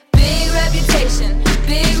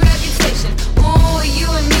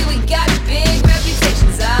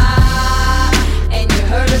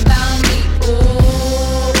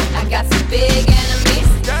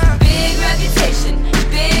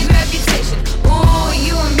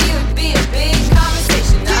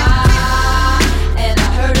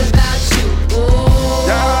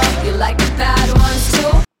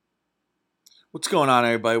going on,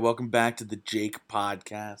 everybody? Welcome back to the Jake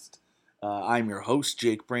Podcast. I'm your host,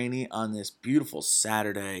 Jake Brainy, on this beautiful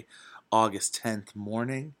Saturday, August 10th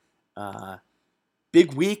morning.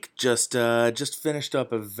 Big week, just finished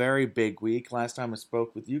up a very big week. Last time I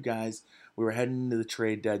spoke with you guys, we were heading into the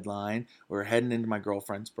trade deadline. We were heading into my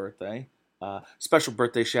girlfriend's birthday. Special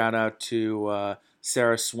birthday shout out to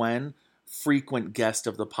Sarah Swen, frequent guest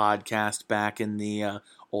of the podcast back in the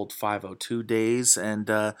old 502 days, and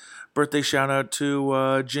birthday shout out to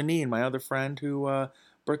Janine, my other friend, who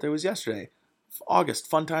birthday was yesterday. August,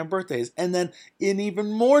 fun time birthdays. And then an even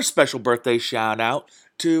more special birthday shout out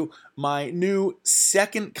to my new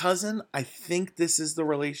second cousin. I think this is the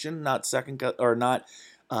relation, not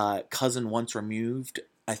cousin once removed.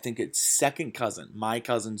 I think it's second cousin, my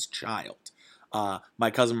cousin's child.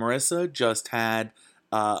 My cousin Marissa just had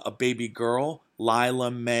a baby girl,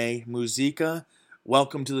 Lila May Musica.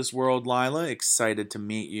 Welcome to this world, Lila. Excited to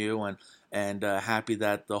meet you and happy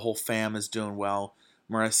that the whole fam is doing well.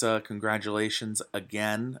 Marissa, congratulations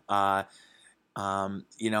again.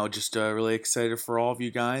 Just really excited for all of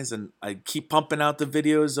you guys. And I keep pumping out the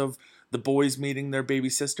videos of the boys meeting their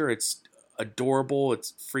baby sister. It's adorable.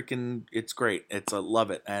 It's great. I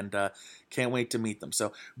love it. And can't wait to meet them.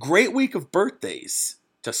 So great week of birthdays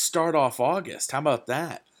to start off August. How about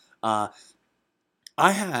that? I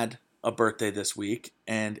had a birthday this week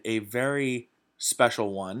and a very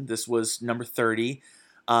special one. This was number 30.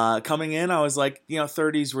 Coming in, I was like,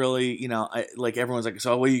 30's really, like everyone's like,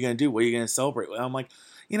 so what are you going to do? What are you going to celebrate? I'm like,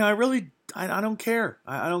 I don't care.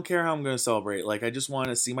 I don't care how I'm going to celebrate. Like, I just want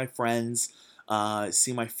to see my friends,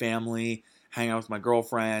 see my family, hang out with my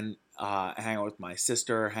girlfriend, hang out with my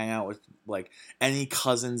sister, hang out with like any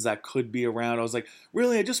cousins that could be around. I was like,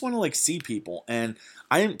 really, I just want to like see people. And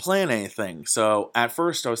I didn't plan anything. So at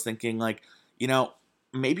first I was thinking like,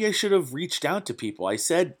 maybe I should have reached out to people.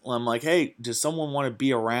 I'm like, hey, does someone want to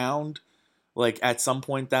be around like at some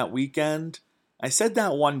point that weekend? I said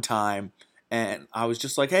that one time and I was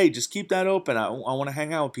just like, hey, just keep that open. I want to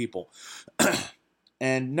hang out with people.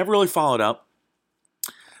 And never really followed up.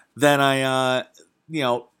 Then I,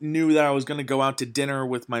 knew that I was going to go out to dinner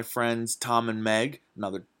with my friends Tom and Meg,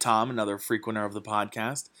 another frequenter of the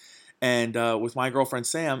podcast, and with my girlfriend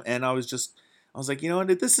Sam. And I was like,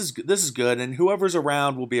 this is good, and whoever's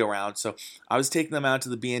around will be around. So I was taking them out to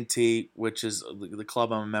the B&T, which is the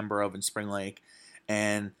club I'm a member of in Spring Lake,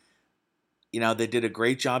 and they did a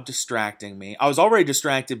great job distracting me. I was already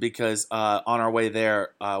distracted because on our way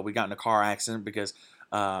there, we got in a car accident because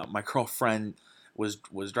my girlfriend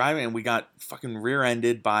was driving, and we got fucking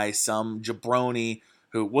rear-ended by some jabroni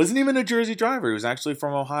who wasn't even a Jersey driver. He was actually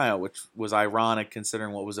from Ohio, which was ironic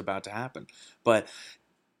considering what was about to happen. But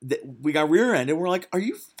we got rear-ended, and we're like, are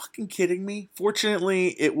you fucking kidding me? Fortunately,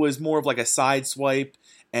 it was more of like a side swipe,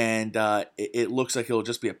 and it looks like it'll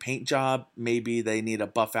just be a paint job. Maybe they need to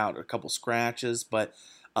buff out a couple scratches, but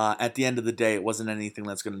at the end of the day, it wasn't anything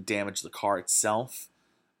that's going to damage the car itself.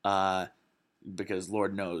 Because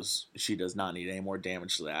Lord knows she does not need any more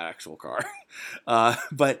damage to that actual car.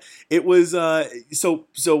 But it was, so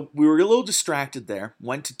we were a little distracted there,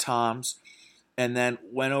 went to Tom's, and then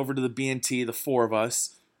went over to the B&T, the four of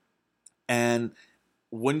us, and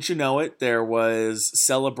wouldn't you know it, there was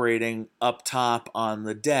celebrating up top on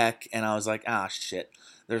the deck, and I was like, shit,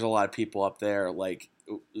 there's a lot of people up there, like,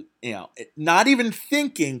 not even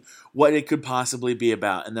thinking what it could possibly be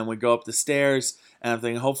about. And then we go up the stairs, and I'm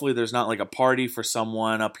thinking, hopefully there's not like a party for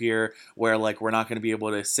someone up here where like we're not going to be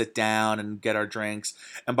able to sit down and get our drinks.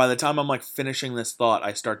 And by the time I'm like finishing this thought,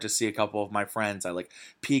 I start to see a couple of my friends. I like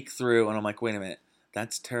peek through, and I'm like, wait a minute,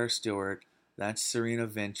 that's Tara Stewart, that's Serena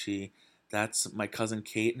Vinci, that's my cousin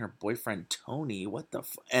Kate and her boyfriend Tony. What the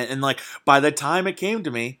and like by the time it came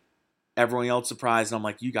to me, everyone yelled surprise, and I'm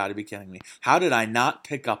like, you got to be kidding me. How did I not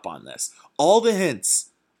pick up on this? All the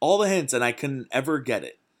hints, and I couldn't ever get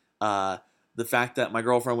it. The fact that my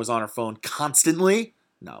girlfriend was on her phone constantly,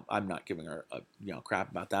 no, I'm not giving her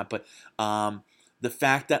crap about that, but the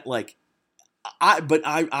fact that like,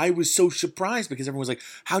 I was so surprised because everyone was like,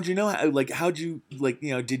 how'd you know?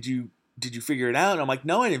 Did you figure it out? And I'm like,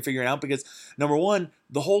 no, I didn't figure it out because number one,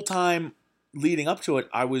 the whole time leading up to it,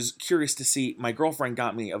 I was curious to see. My girlfriend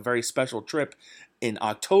got me a very special trip in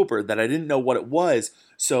October that I didn't know what it was.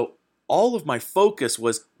 So all of my focus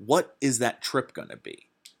was, what is that trip going to be?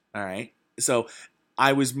 All right. So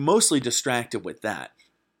I was mostly distracted with that.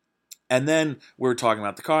 And then we were talking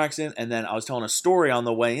about the car accident, and then I was telling a story on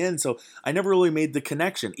the way in, so I never really made the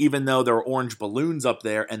connection, even though there were orange balloons up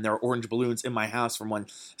there, and there were orange balloons in my house from when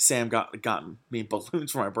Sam got me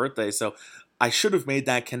balloons for my birthday, so I should have made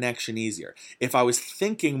that connection easier. If I was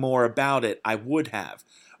thinking more about it, I would have.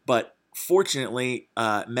 But fortunately,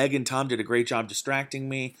 Meg and Tom did a great job distracting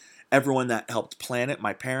me. Everyone that helped plan it,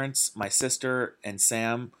 my parents, my sister, and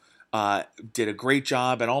Sam, did a great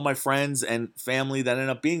job, and all my friends and family that ended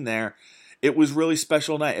up being there. It was really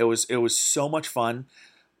special night. It was so much fun.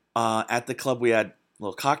 At the club, we had a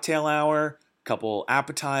little cocktail hour, a couple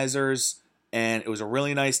appetizers, and it was a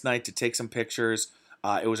really nice night to take some pictures.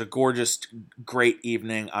 It was a gorgeous, great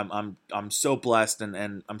evening. I'm so blessed,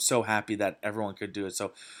 and I'm so happy that everyone could do it.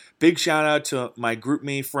 So, big shout out to my group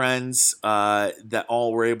me friends that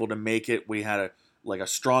all were able to make it. We had a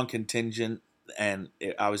strong contingent, and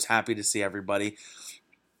I was happy to see everybody.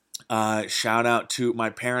 Shout out to my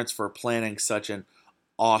parents for planning such an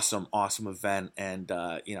awesome event, and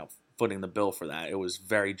footing the bill for that. It was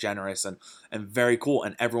very generous and very cool,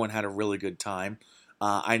 and everyone had a really good time.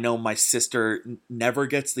 I know my sister never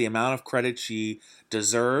gets the amount of credit she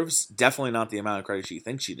deserves. Definitely not the amount of credit she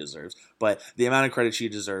thinks she deserves, but the amount of credit she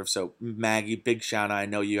deserves. So Maggie, big shout out. I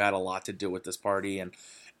know you had a lot to do with this party, and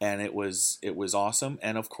it was awesome.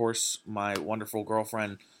 And of course, my wonderful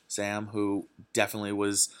girlfriend Sam, who definitely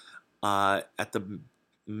was at the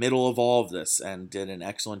middle of all of this and did an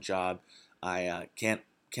excellent job. I can't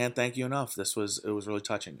thank you enough. It was really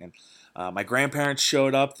touching. And my grandparents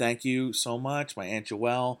showed up. Thank you so much. My Aunt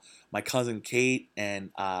Joelle, my cousin Kate, and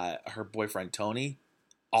her boyfriend Tony.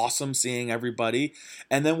 Awesome seeing everybody.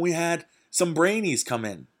 And then we had some brainies come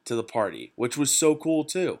in to the party, which was so cool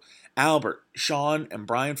too. Albert, Sean, and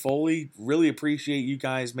Brian Foley, really appreciate you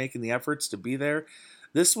guys making the efforts to be there.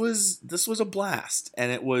 This was a blast,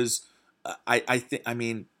 and it was.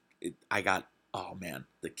 I got. Oh man,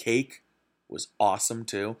 the cake was awesome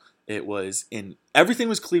too. It was everything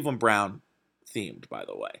was Cleveland Brown themed, by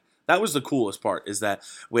the way. That was the coolest part, is that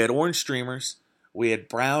we had orange streamers, we had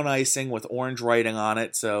brown icing with orange writing on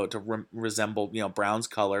it, so to resemble Brown's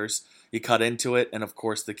colors. You cut into it, and of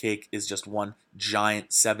course the cake is just one giant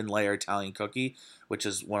 7-layer Italian cookie, which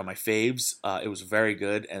is one of my faves. It was very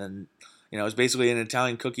good, and then it was basically an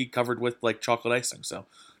Italian cookie covered with like chocolate icing, so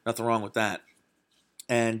nothing wrong with that.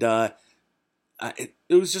 And it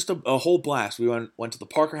was just a whole blast. We went to the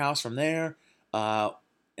Parker House from there, and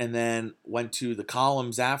then went to the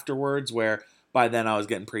Columns afterwards, where by then I was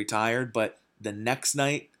getting pretty tired. But the next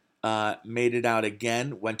night, made it out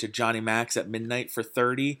again, went to Johnny Mac's at midnight for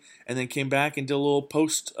 30, and then came back and did a little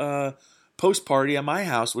post party at my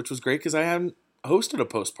house, which was great because I hadn't hosted a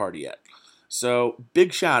post party yet. So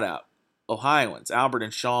big shout out, Ohioans, Albert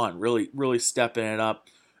and Sean, really stepping it up.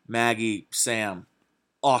 Maggie, Sam,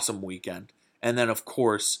 awesome weekend. And then, of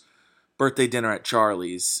course, birthday dinner at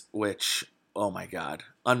Charlie's, which, oh my God,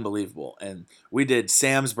 unbelievable. And we did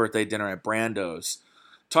Sam's birthday dinner at Brando's.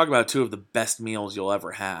 Talk about two of the best meals you'll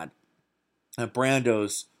ever had. At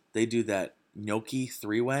Brando's, they do that gnocchi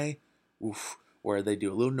 3-way, where they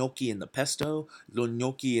do a little gnocchi in the pesto, a little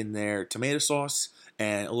gnocchi in their tomato sauce,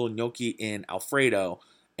 and a little gnocchi in Alfredo.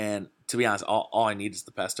 And to be honest, all I need is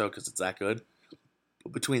the pesto because it's that good.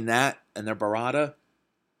 But between that and their burrata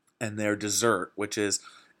and their dessert, which is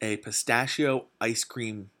a pistachio ice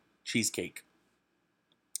cream cheesecake,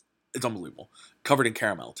 it's unbelievable. Covered in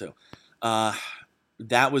caramel, too.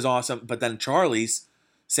 That was awesome. But then Charlie's,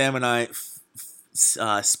 Sam and I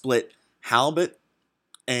split halibut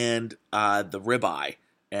and the ribeye.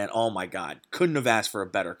 And oh my God, couldn't have asked for a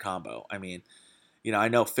better combo. I mean, I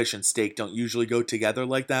know fish and steak don't usually go together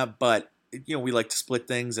like that, but we like to split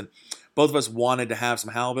things, and both of us wanted to have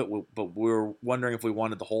some halibut, but we were wondering if we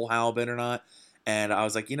wanted the whole halibut or not. And I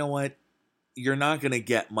was like, you know what? You're not going to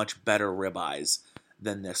get much better ribeyes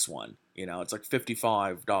than this one. It's like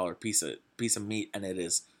 $55 piece of meat, and it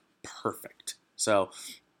is perfect. So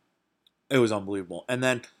it was unbelievable. And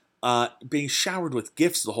then being showered with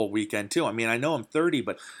gifts the whole weekend too. I mean, I know I'm 30,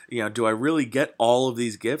 but do I really get all of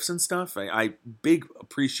these gifts and stuff? I big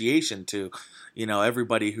appreciation to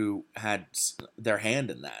everybody who had their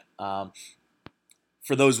hand in that.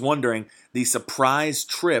 For those wondering, the surprise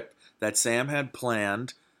trip that Sam had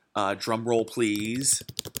planned, drum roll please,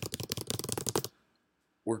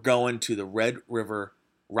 we're going to the Red River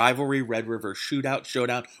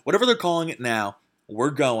Showdown, whatever they're calling it now.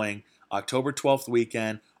 We're going October 12th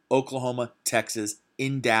weekend, Oklahoma, Texas,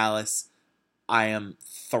 in Dallas. I am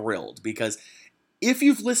thrilled because if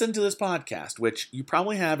you've listened to this podcast, which you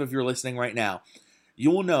probably have if you're listening right now,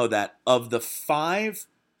 you will know that of the 5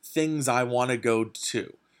 things I want to go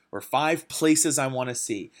to, or 5 places I want to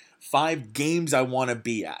see, 5 games I want to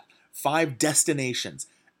be at, 5 destinations,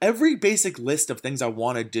 every basic list of things I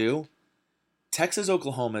want to do, Texas,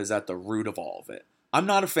 Oklahoma is at the root of all of it. I'm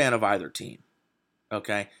not a fan of either team,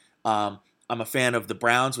 okay? I'm a fan of the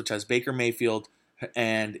Browns, which has Baker Mayfield,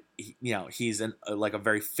 and he's like a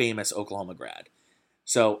very famous Oklahoma grad.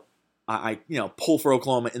 So I pull for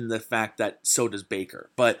Oklahoma in the fact that so does Baker.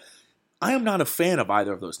 But I am not a fan of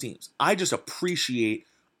either of those teams. I just appreciate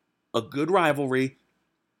a good rivalry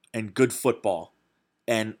and good football.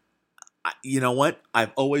 And you know what?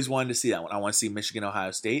 I've always wanted to see that one. I want to see Michigan,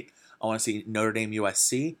 Ohio State. I want to see Notre Dame,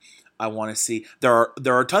 USC. I want to see there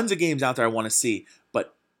are tons of games out there I want to see,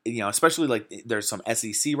 but especially like there's some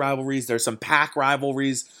SEC rivalries, there's some Pac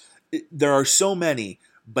rivalries. There are so many,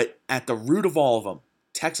 but at the root of all of them,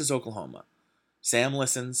 Texas, Oklahoma. Sam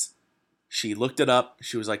listens. She looked it up.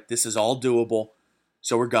 She was like, "This is all doable,"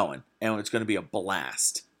 so we're going, and it's going to be a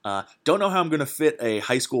blast. Don't know how I'm going to fit a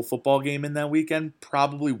high school football game in that weekend.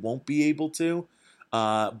 Probably won't be able to,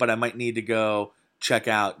 but I might need to go check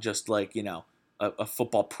out just like a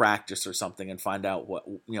football practice or something and find out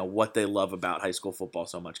what they love about high school football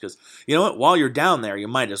so much. Because you know what, while you're down there, you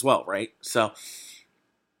might as well, right? So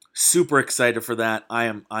super excited for that.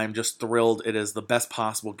 I'm just thrilled. It is the best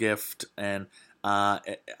possible gift, and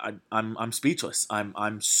I'm speechless.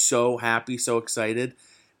 I'm so happy, so excited,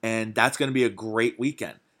 and that's going to be a great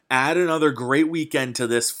weekend. Add another great weekend to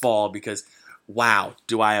this fall because, wow,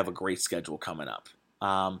 do I have a great schedule coming up.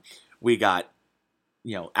 We got,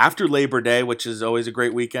 after Labor Day, which is always a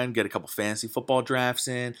great weekend, get a couple fantasy football drafts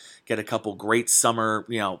in, get a couple great summer,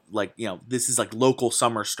 this is like local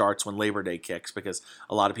summer starts when Labor Day kicks because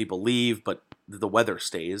a lot of people leave, but the weather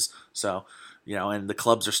stays. So, and the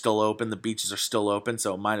clubs are still open, the beaches are still open,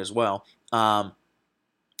 so might as well. But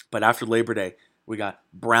after Labor Day, we got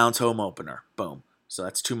Browns home opener. Boom. So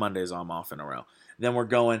that's 2 Mondays I'm off in a row. Then we're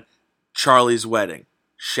going Charlie's wedding.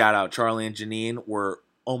 Shout out Charlie and Janine. We're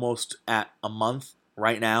almost at a month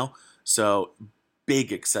right now. So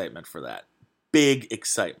big excitement for that. Big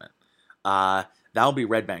excitement. That'll be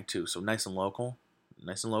Red Bank too. So nice and local.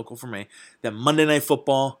 Nice and local for me. Then Monday Night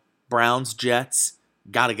Football, Browns, Jets.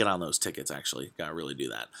 Got to get on those tickets, actually. Got to really do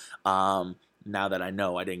that. Now that I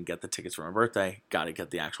know I didn't get the tickets for my birthday, got to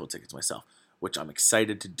get the actual tickets myself, which I'm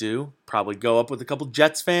excited to do. Probably go up with a couple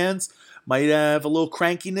Jets fans. Might have a little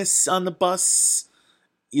crankiness on the bus,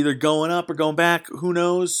 either going up or going back. Who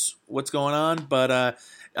knows what's going on? But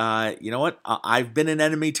you know what? I've been in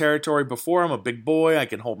enemy territory before. I'm a big boy. I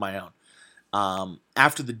can hold my own.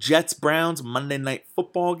 After the Jets-Browns Monday Night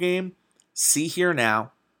Football game, See Here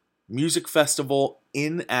Now, music festival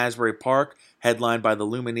in Asbury Park, headlined by the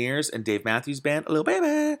Lumineers and Dave Matthews Band, a little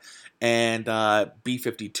baby, and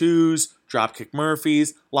B-52s, Dropkick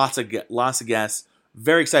Murphys, lots of guests.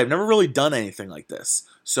 Very excited. I've never really done anything like this,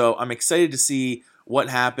 so I'm excited to see what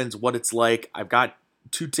happens, what it's like. I've got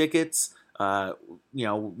 2 tickets. Me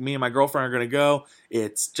and my girlfriend are going to go.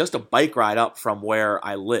 It's just a bike ride up from where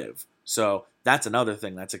I live, so that's another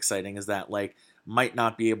thing that's exciting. Is that might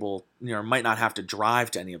not be able, might not have to drive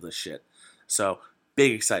to any of this shit. So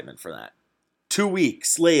big excitement for that. 2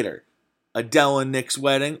 weeks later, Adele and Nick's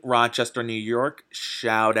wedding, Rochester, New York.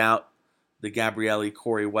 Shout out the Gabrielle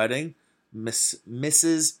Corey wedding.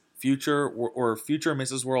 Mrs. Future or Future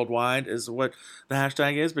Mrs. Worldwide is what the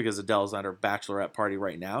hashtag is because Adele's at her bachelorette party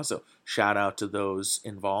right now. So shout out to those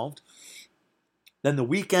involved. Then the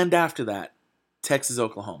weekend after that, Texas,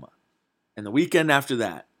 Oklahoma. And the weekend after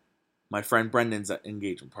that, my friend Brendan's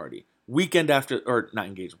engagement party.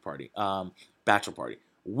 Bachelor party.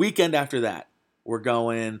 Weekend after that, we're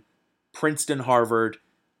going Princeton, Harvard,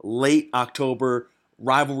 late October,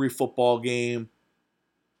 rivalry football game.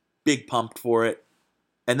 Big pumped for it.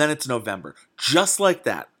 And then it's November. Just like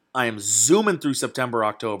that, I am zooming through September,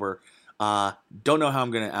 October. Don't know how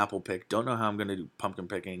I'm going to apple pick. Don't know how I'm going to do pumpkin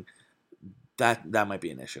picking. That might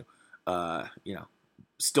be an issue.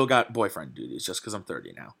 Still got boyfriend duties just because I'm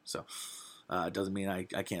 30 now. So it doesn't mean I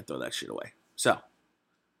can't throw that shit away. So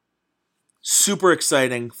super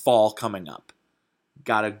exciting fall coming up.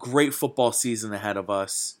 Got a great football season ahead of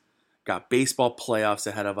us. Got baseball playoffs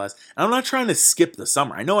ahead of us. And I'm not trying to skip the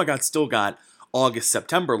summer. I know I still got August,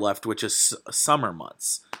 September left, which is summer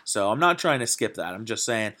months. So I'm not trying to skip that. I'm just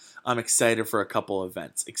saying I'm excited for a couple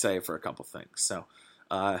events, excited for a couple things. So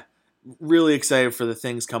really excited for the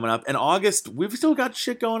things coming up. In August, we've still got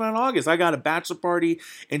shit going on in August. I got a bachelor party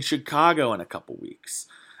in Chicago in a couple weeks.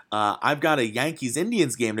 I've got a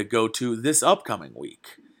Yankees-Indians game to go to this upcoming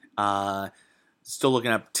week. Still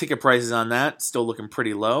looking at ticket prices on that. Still looking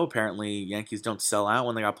pretty low. Apparently, Yankees don't sell out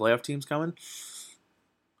when they got playoff teams coming.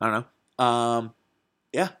 I don't know.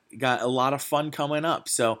 Got a lot of fun coming up.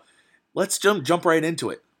 So let's jump right into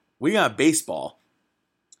it. We got baseball.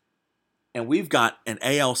 And we've got an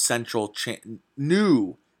AL Central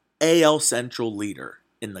new AL Central leader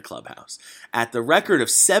in the clubhouse. At the record of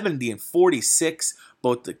 70-46,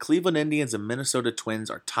 Both the Cleveland Indians and Minnesota Twins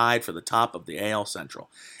are tied for the top of the AL Central.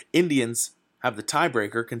 Indians have the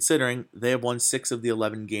tiebreaker considering they have won 6 of the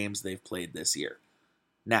 11 games they've played this year.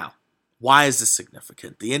 Now, why is this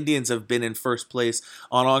significant? The Indians have been in first place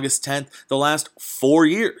on August 10th the last 4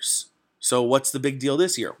 years. So what's the big deal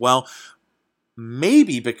this year? Well,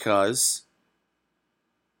 maybe because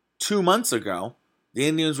 2 months ago, the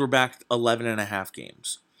Indians were back 11 and a half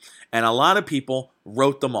games. And a lot of people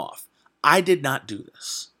wrote them off. I did not do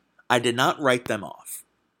this. I did not write them off.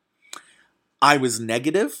 I was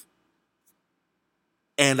negative,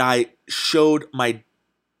 and I showed my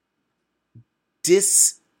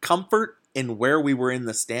discomfort in where we were in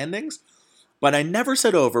the standings, but I never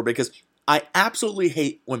said over because I absolutely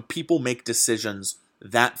hate when people make decisions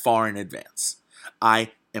that far in advance.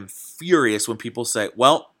 I am furious when people say,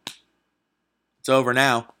 well, it's over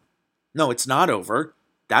now. No, it's not over.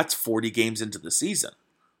 That's 40 games into the season.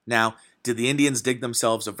 Now, did the Indians dig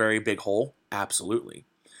themselves a very big hole? Absolutely.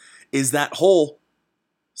 Is that hole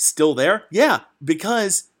still there? Yeah,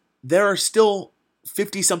 because there are still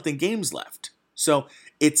 50-something games left. So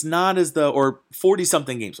it's not as though, or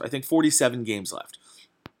 40-something games, I think 47 games left.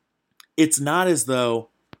 It's not as though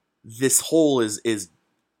this hole is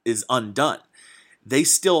undone. They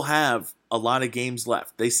still have a lot of games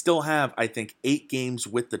left. They still have, I think, 8 games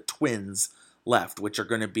with the Twins left, which are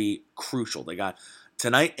going to be crucial. They got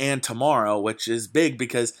tonight and tomorrow, which is big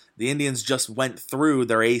because the Indians just went through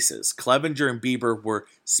their aces. Clevenger and Bieber were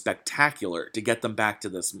spectacular to get them back to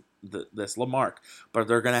this mark, but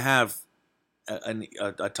they're going to have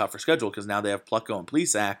a tougher schedule because now they have Plucko and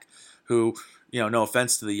Plesac, who, no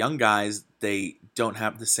offense to the young guys, they don't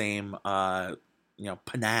have the same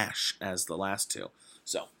panache as the last two.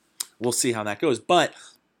 So we'll see how that goes. But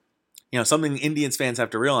something Indians fans have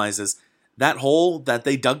to realize is that hole that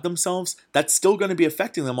they dug themselves, that's still going to be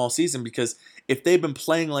affecting them all season, because if they've been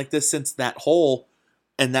playing like this since that hole,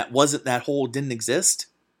 and that hole didn't exist,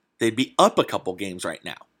 they'd be up a couple games right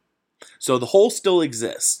now. So the hole still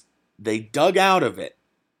exists. They dug out of it,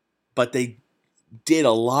 but they did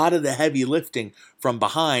a lot of the heavy lifting from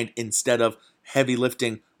behind instead of heavy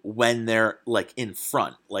lifting when they're like in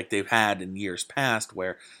front, like they've had in years past,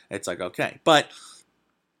 where it's like, okay. But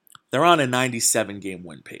they're on a 97-game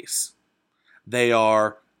win pace. They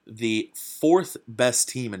are the 4th best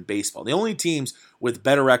team in baseball. The only teams with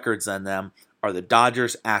better records than them are the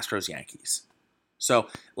Dodgers, Astros, Yankees. So,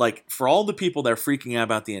 for all the people that are freaking out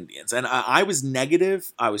about the Indians, and I was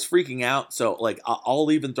negative, I was freaking out, so,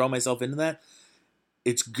 I'll even throw myself into that.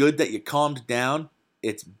 It's good that you calmed down.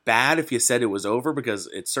 It's bad if you said it was over, because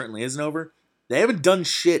it certainly isn't over. They haven't done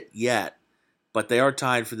shit yet, but they are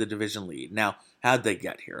tied for the division lead. Now, how'd they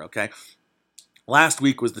get here, okay? Last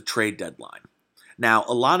week was the trade deadline. Now,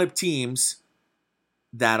 a lot of teams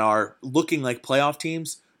that are looking like playoff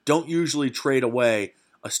teams don't usually trade away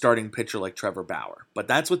a starting pitcher like Trevor Bauer. But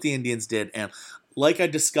that's what the Indians did. And like I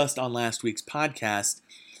discussed on last week's podcast,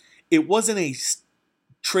 it wasn't a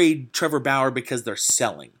trade Trevor Bauer because they're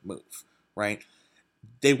selling move, right?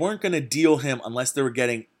 They weren't going to deal him unless they were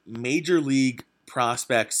getting major league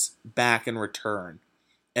prospects back in return.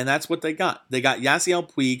 And that's what they got. They got Yasiel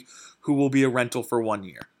Puig, who will be a rental for 1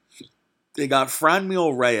 year. They got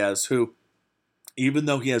Franmil Reyes, who, even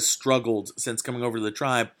though he has struggled since coming over to the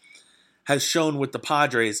Tribe, has shown with the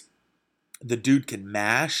Padres the dude can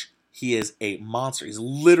mash. He is a monster. He's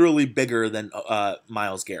literally bigger than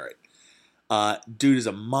Myles Garrett. Dude is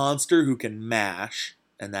a monster who can mash,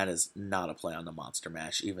 and that is not a play on the monster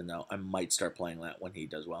mash, even though I might start playing that when he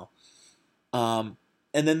does well. And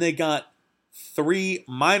then they got 3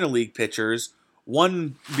 minor league pitchers,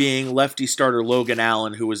 one being lefty starter Logan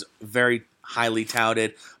Allen, who was very highly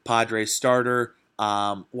touted Padres starter,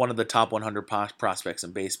 one of the top 100 prospects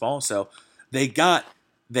in baseball. So they got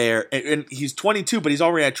there, and he's 22, but he's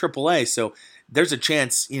already at AAA. So there's a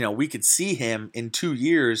chance, we could see him in 2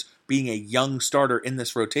 years being a young starter in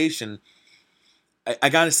this rotation. I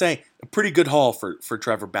got to say, a pretty good haul for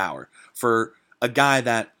Trevor Bauer, for a guy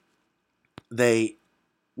that they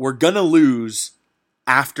were going to lose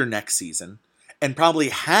after next season and probably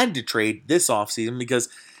had to trade this offseason because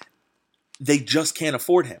they just can't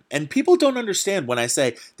afford him. And people don't understand when I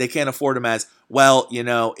say they can't afford him as, well,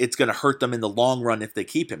 it's going to hurt them in the long run if they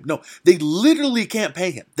keep him. No, they literally can't pay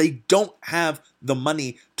him. They don't have the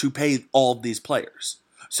money to pay all of these players.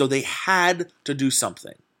 So they had to do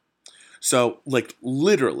something. So,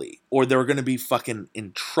 literally, or they're going to be fucking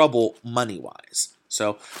in trouble money-wise.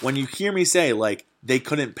 So when you hear me say, they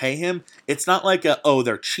couldn't pay him, it's not like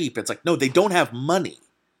they're cheap. It's no, they don't have money.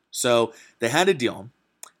 So they had to deal him.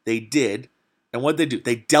 They did. And what did they do?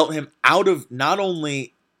 They dealt him out of not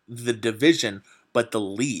only the division, but the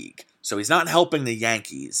league. So he's not helping the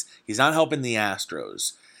Yankees. He's not helping the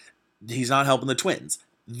Astros. He's not helping the Twins.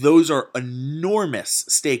 Those are enormous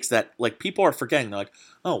stakes that like people are forgetting. They're like,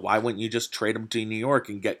 oh, why wouldn't you just trade him to New York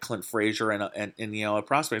and get Clint Frazier and a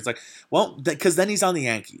prospect? It's like, well, because then he's on the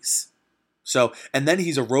Yankees. So, and then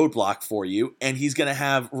he's a roadblock for you, and he's going to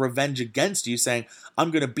have revenge against you saying, I'm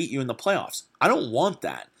going to beat you in the playoffs. I don't want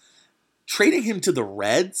that. Trading him to the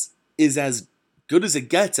Reds is as good as it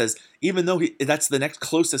gets, as even though that's the next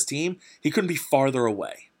closest team, he couldn't be farther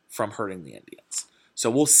away from hurting the Indians. So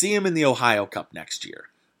we'll see him in the Ohio Cup next year,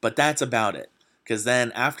 but that's about it. Because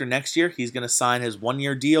then after next year, he's going to sign his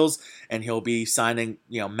one-year deals, and he'll be signing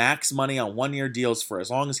max money on one-year deals for as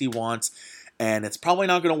long as he wants. And it's probably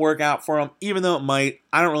not going to work out for him, even though it might.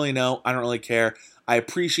 I don't really know. I don't really care. I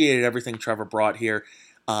appreciated everything Trevor brought here.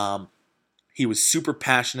 He was super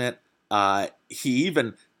passionate. He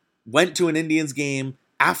even went to an Indians game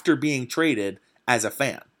after being traded as a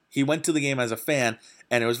fan. He went to the game as a fan,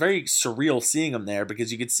 and it was very surreal seeing him there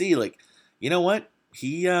because you could see, like, you know what?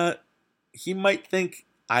 He might think,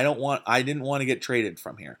 I didn't want to get traded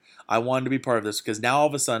from here. I wanted to be part of this because now all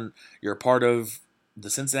of a sudden you're a part of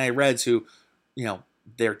the Cincinnati Reds who,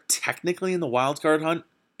 they're technically in the wild card hunt,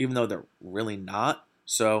 even though they're really not.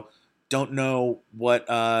 So don't know what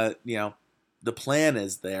the plan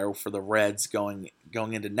is there for the Reds going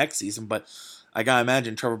into next season. But I gotta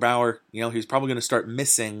imagine Trevor Bauer, he's probably going to start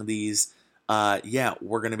missing these. We're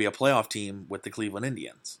going to be a playoff team with the Cleveland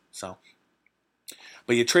Indians. So,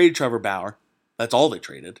 but you traded Trevor Bauer. That's all they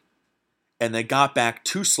traded. And they got back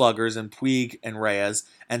 2 sluggers in Puig and Reyes,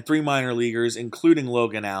 and 3 minor leaguers, including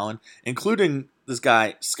Logan Allen, including this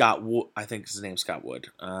guy, Scott Wood, I think his name's Scott Wood,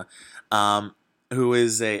 who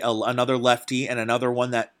is another lefty and another one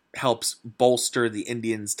that helps bolster the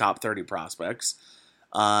Indians' top 30 prospects.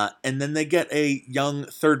 And then they get a young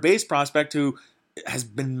third base prospect who has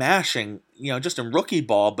been mashing, just in rookie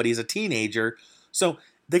ball, but he's a teenager. So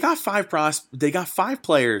they got 5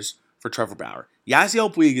 players for Trevor Bauer.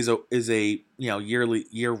 Yasiel Puig is a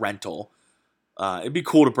year rental. It'd be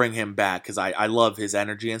cool to bring him back because I love his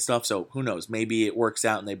energy and stuff. So who knows? Maybe it works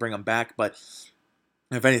out and they bring him back. But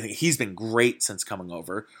if anything, he's been great since coming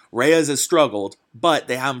over. Reyes has struggled, but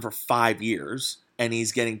they have him for 5 years, and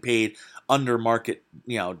he's getting paid under market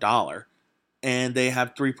dollar. And they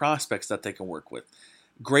have 3 prospects that they can work with.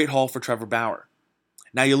 Great haul for Trevor Bauer.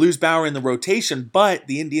 Now, you lose Bauer in the rotation, but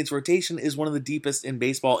the Indians' rotation is one of the deepest in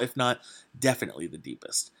baseball, if not definitely the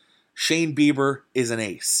deepest. Shane Bieber is an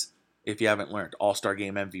ace, if you haven't learned. All-Star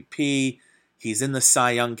Game MVP. He's in the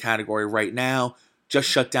Cy Young category right now. Just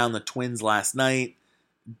shut down the Twins last night.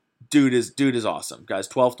 Dude is awesome. Guy's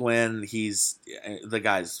 12th win. The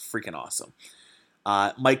guy's freaking awesome.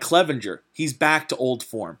 Mike Clevenger, he's back to old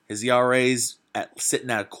form. His ERA's sitting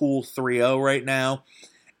at a cool 3.0 right now,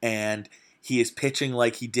 and he is pitching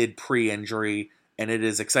like he did pre-injury, and it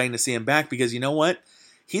is exciting to see him back because you know what?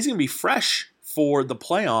 He's going to be fresh for the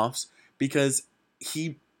playoffs because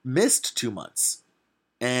he missed 2 months.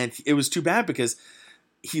 And it was too bad because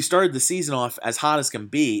he started the season off as hot as can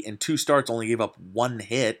be. In 2 starts, only gave up 1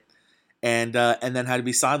 hit, and then had to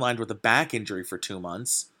be sidelined with a back injury for 2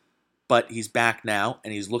 months. But he's back now,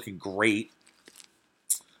 and he's looking great.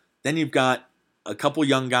 Then you've got a couple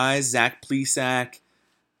young guys, Zach Plesac,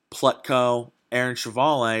 Plutko, Aaron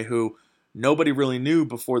Chevalier, who nobody really knew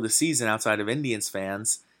before the season outside of Indians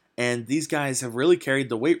fans, and these guys have really carried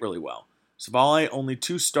the weight really well. Chevalier only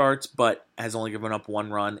 2 starts, but has only given up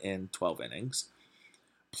 1 run in 12 innings.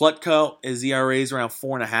 Plutko, his ERA is around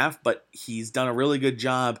 4.5, but he's done a really good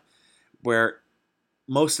job where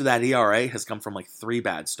most of that ERA has come from like 3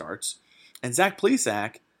 bad starts. And Zach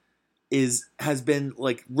Plesac has been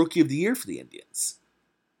like Rookie of the Year for the Indians.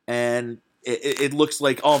 And it looks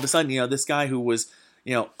like all of a sudden, this guy who was,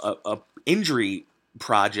 a injury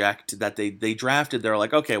project that they drafted, they're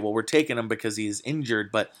like, okay, well, we're taking him because he's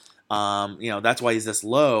injured, but, that's why he's this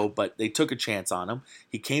low, but they took a chance on him.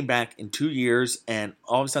 He came back in 2 years, and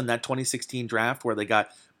all of a sudden that 2016 draft where they got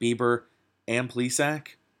Bieber and Plesac,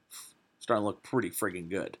 starting to look pretty friggin'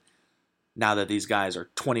 good. Now that these guys are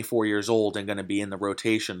 24 years old and going to be in the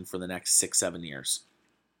rotation for the next 6-7 years.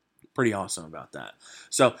 Pretty awesome about that.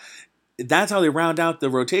 So that's how they round out the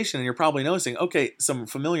rotation, and you're probably noticing, okay, some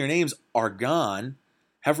familiar names are gone.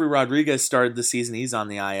 Jeffrey Rodriguez started the season. He's on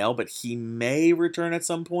the IL, but he may return at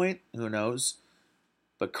some point. Who knows?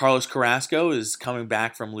 But Carlos Carrasco is coming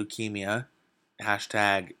back from leukemia.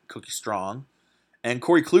 Hashtag Cookie Strong. And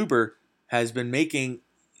Corey Kluber has been making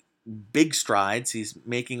big strides. He's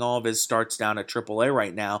making all of his starts down at AAA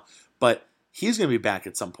right now, but he's going to be back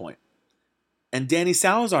at some point. And Danny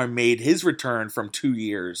Salazar made his return from 2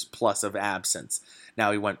 years plus of absence.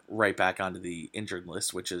 Now he went right back onto the injured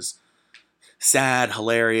list, which is sad,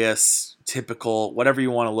 hilarious, typical, whatever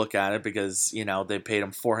you want to look at it, because, they paid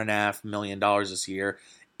him $4.5 million this year,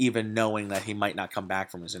 even knowing that he might not come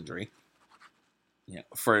back from his injury.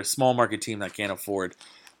 For a small market team that can't afford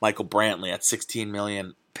Michael Brantley at $16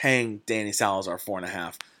 million, paying Danny Salazar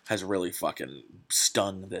 $4.5 has really fucking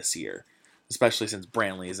stung this year. Especially since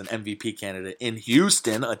Brantley is an MVP candidate in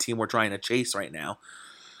Houston, a team we're trying to chase right now.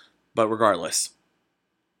 But regardless,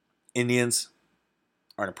 Indians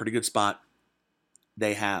are in a pretty good spot.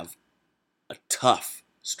 They have a tough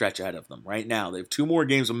stretch ahead of them right now. They have 2 more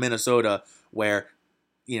games with Minnesota where,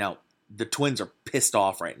 the Twins are pissed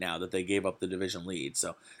off right now that they gave up the division lead.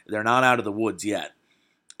 So they're not out of the woods yet.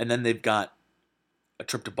 And then they've got a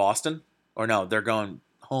trip to Boston. Or no, they're going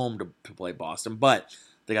home to play Boston. But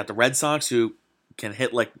they got the Red Sox, who can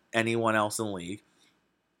hit like anyone else in the league.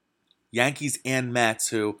 Yankees and Mets,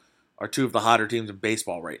 who are 2 of the hotter teams in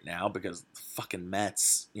baseball right now because the fucking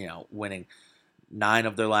Mets, winning 9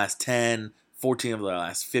 of their last 10, 14 of their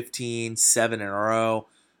last 15, 7 in a row.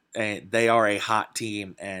 And they are a hot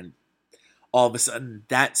team. And all of a sudden,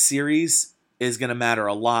 that series is going to matter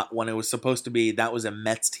a lot when it was supposed to be that was a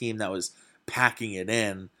Mets team that was packing it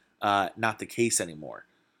in, not the case anymore.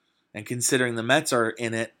 And considering the Mets are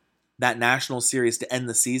in it, that national series to end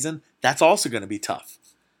the season, that's also going to be tough.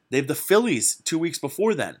 They have the Phillies 2 weeks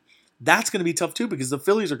before then. That's going to be tough too because the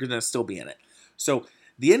Phillies are going to still be in it. So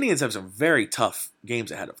the Indians have some very tough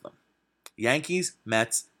games ahead of them. Yankees,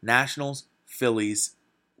 Mets, Nationals, Phillies,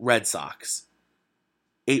 Red Sox.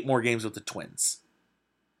 8 more games with the Twins.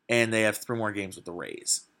 And they have 3 more games with the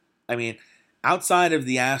Rays. I mean, outside of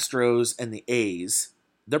the Astros and the A's,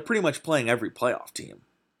 they're pretty much playing every playoff team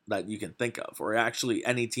that you can think of, or actually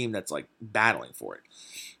any team that's like battling for it.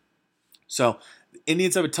 So the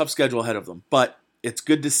Indians have a tough schedule ahead of them, but it's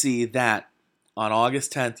good to see that on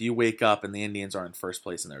August 10th, you wake up and the Indians are in first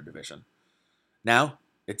place in their division. Now,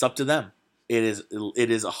 it's up to them. It is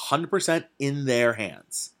 100% in their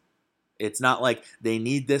hands. It's not like they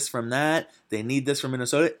need this from that, they need this from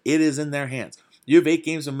Minnesota. It is in their hands. You have 8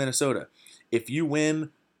 games in Minnesota. If you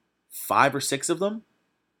win 5 or 6 of them,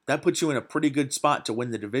 that puts you in a pretty good spot to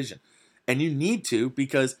win the division. And you need to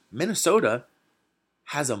because Minnesota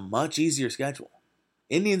has a much easier schedule.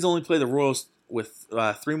 Indians only play the Royals with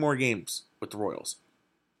 3 more games with the Royals.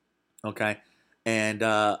 Okay? And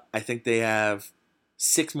I think they have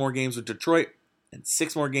 6 more games with Detroit and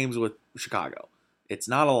 6 more games with Chicago. It's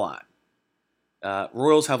not a lot.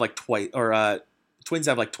 Royals have like twice, or Twins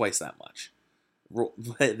have like twice that much.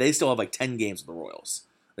 They still have like 10 games with the Royals.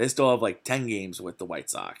 They still have like 10 games with the White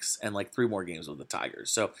Sox and like 3 more games with the Tigers.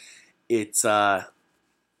 So it's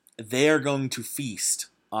they are going to feast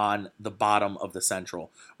on the bottom of the Central,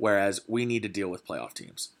 whereas we need to deal with playoff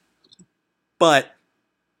teams. But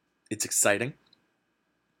it's exciting.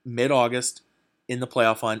 Mid-August, in the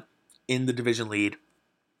playoff hunt, in the division lead.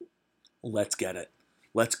 Let's get it.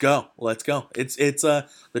 Let's go. Let's go. It's the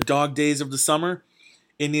dog days of the summer.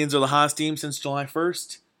 Indians are the hottest team since July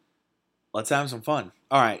 1st. Let's have some fun.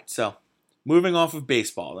 All right, so moving off of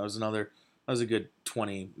baseball. That was a good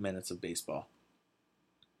 20 minutes of baseball.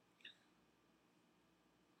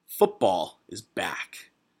 Football is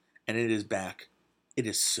back. And it is back. It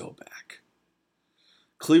is so back.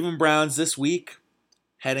 Cleveland Browns this week,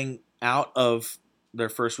 heading out of their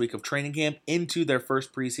first week of training camp into their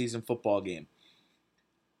first preseason football game.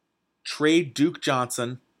 Trade Duke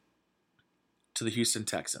Johnson to the Houston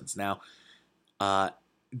Texans. Now,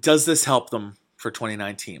 does this help them for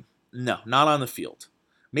 2019? No, not on the field.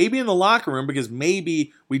 Maybe in the locker room because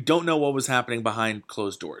maybe we don't know what was happening behind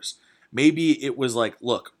closed doors. Maybe it was like,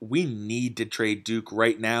 look, we need to trade Duke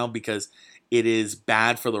right now because it is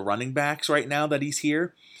bad for the running backs right now that he's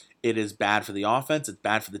here. It is bad for the offense. It's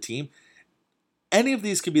bad for the team. Any of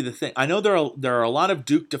these could be the thing. I know there are a lot of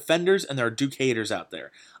Duke defenders and there are Duke haters out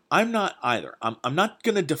there. I'm not either. I'm not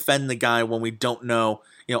going to defend the guy when we don't know.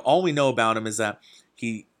 All we know about him is that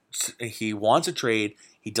he wants a trade.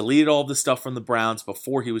 He deleted all of the stuff from the Browns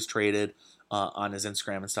before he was traded on his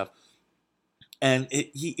Instagram and stuff. And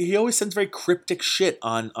he always sends very cryptic shit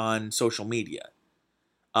on social media.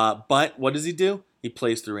 But what does he do? He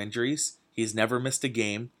plays through injuries. He's never missed a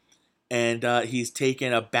game. And he's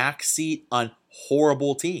taken a back seat on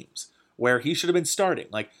horrible teams where he should have been starting.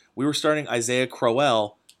 Like, we were starting Isaiah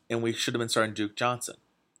Crowell, and we should have been starting Duke Johnson.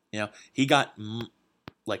 He got,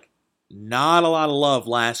 not a lot of love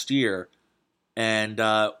last year. And,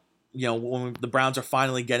 when the Browns are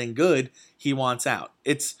finally getting good, he wants out.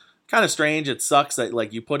 It's kind of strange. It sucks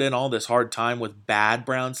that, you put in all this hard time with bad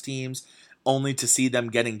Browns teams, only to see them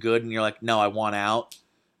getting good and you're like, no, I want out.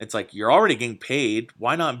 It's like, you're already getting paid.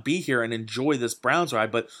 Why not be here and enjoy this Browns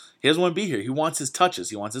ride? But he doesn't want to be here. He wants his touches.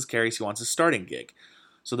 He wants his carries. He wants his starting gig.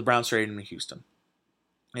 So the Browns traded him to Houston.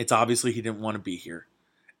 It's obviously he didn't want to be here.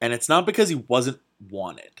 And it's not because he wasn't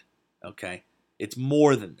wanted. Okay? It's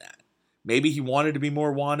more than that. Maybe he wanted to be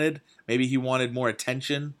more wanted. Maybe he wanted more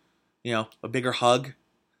attention. A bigger hug.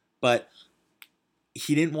 But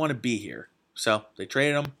he didn't want to be here. So they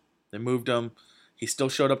traded him. They moved him. He still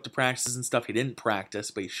showed up to practices and stuff. He didn't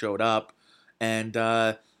practice, but he showed up. And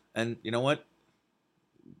you know what?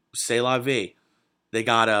 C'est la vie. They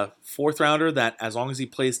got a 4th rounder that, as long as he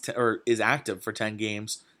plays or is active for 10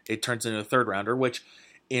 games, it turns into a 3rd rounder, which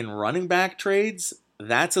in running back trades,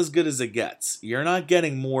 that's as good as it gets. You're not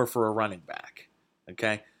getting more for a running back.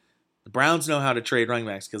 Okay? The Browns know how to trade running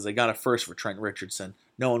backs because they got a 1st for Trent Richardson.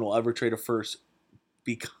 No one will ever trade a 1st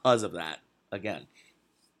because of that again.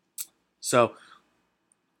 So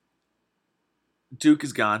Duke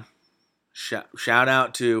is gone. Shout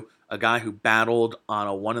out to a guy who battled on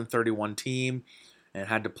a 1-31 team and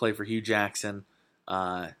had to play for Hugh Jackson.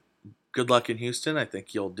 Good luck in Houston. I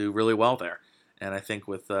think you'll do really well there. And I think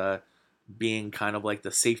with being kind of like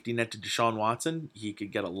the safety net to Deshaun Watson, he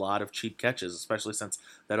could get a lot of cheap catches, especially since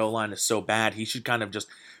that O-line is so bad. He should kind of just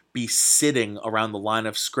be sitting around the line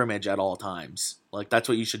of scrimmage at all times. Like, that's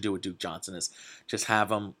what you should do with Duke Johnson, is just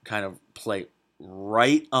have him kind of play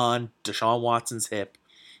right on Deshaun Watson's hip,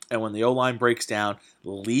 and when the O-line breaks down,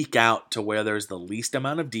 leak out to where there's the least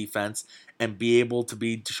amount of defense and be able to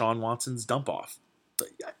be Deshaun Watson's dump-off.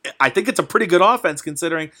 I think it's a pretty good offense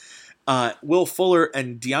considering Will Fuller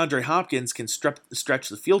and DeAndre Hopkins can stretch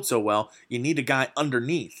the field so well. You need a guy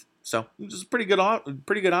underneath. So it's a pretty good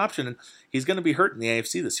option, and he's going to be hurt in the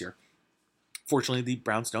AFC this year. Fortunately, the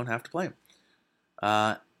Browns don't have to play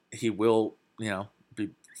him. He will, be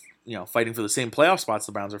fighting for the same playoff spots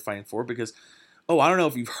the Browns are fighting for because, I don't know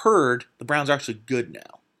if you've heard, the Browns are actually good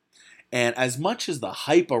now. And as much as the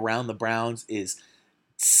hype around the Browns is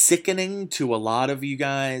sickening to a lot of you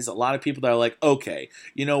guys, a lot of people that are like, okay,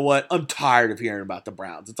 you know what? I'm tired of hearing about the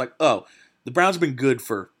Browns. It's like, the Browns have been good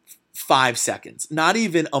for 5 seconds, not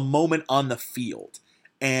even a moment on the field.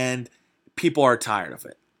 And people are tired of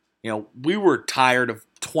it. We were tired of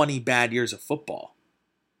 20 bad years of football.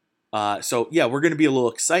 So, we're going to be a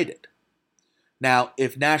little excited. Now,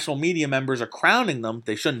 if national media members are crowning them,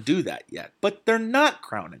 they shouldn't do that yet. But they're not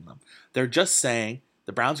crowning them. They're just saying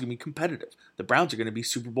the Browns are going to be competitive. The Browns are going to be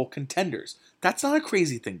Super Bowl contenders. That's not a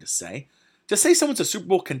crazy thing to say. To say someone's a Super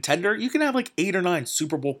Bowl contender, you can have like 8 or 9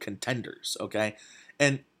 Super Bowl contenders, okay?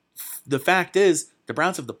 And the fact is, the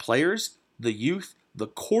Browns have the players, the youth, the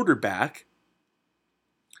quarterback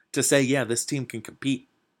to say, this team can compete.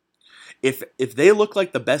 If they look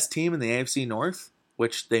like the best team in the AFC North,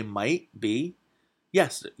 which they might be,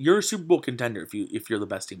 yes, you're a Super Bowl contender if you're the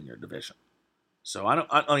best team in your division. So I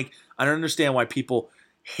don't understand why people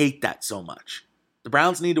hate that so much. The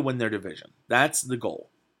Browns need to win their division. That's the goal.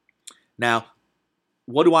 Now,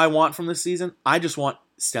 what do I want from this season? I just want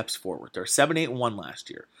steps forward. They're 7-8-1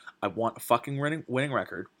 last year. I want a fucking winning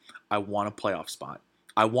record. I want a playoff spot.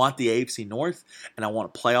 I want the AFC North, and I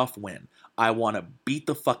want a playoff win. I want to beat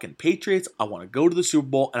the fucking Patriots. I want to go to the Super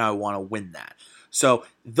Bowl, and I want to win that. So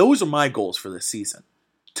those are my goals for this season.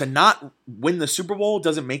 To not win the Super Bowl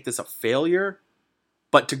doesn't make this a failure,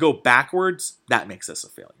 but to go backwards, that makes this a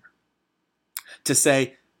failure. To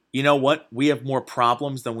say, you know what, we have more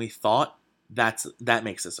problems than we thought, that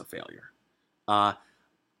makes this a failure. I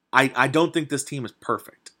don't think this team is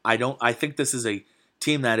perfect. I think this is a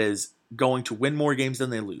team that is going to win more games than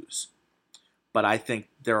they lose. But I think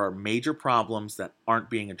there are major problems that aren't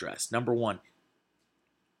being addressed. Number one,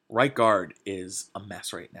 right guard is a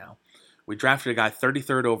mess right now. We drafted a guy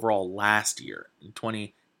 33rd overall last year in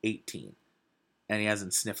 2018, and he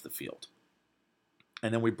hasn't sniffed the field.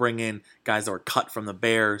 And then we bring in guys that were cut from the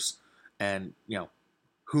Bears and,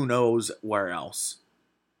 who knows where else.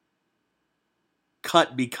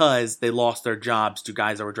 Cut because they lost their jobs to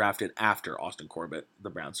guys that were drafted after Austin Corbett. The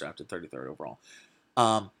Browns drafted 33rd overall.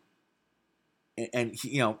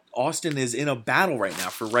 Austin is in a battle right now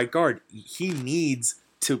for right guard. We need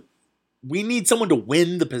someone to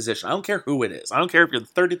win the position. I don't care who it is. I don't care if you're the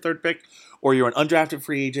 33rd pick or you're an undrafted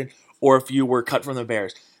free agent or if you were cut from the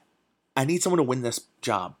Bears. I need someone to win this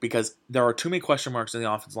job because there are too many question marks in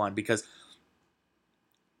the offensive line because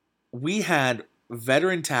we had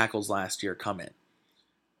veteran tackles last year come in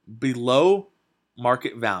below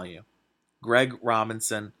market value, Greg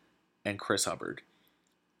Robinson and Chris Hubbard.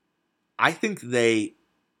 I think they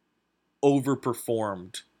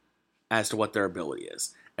overperformed as to what their ability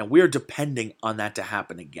is. And we are depending on that to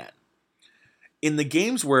happen again. in the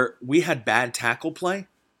games where we had bad tackle play,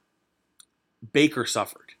 Baker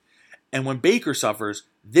suffered. And when Baker suffers,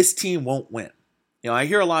 this team won't win. I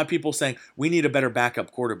hear a lot of people saying we need a better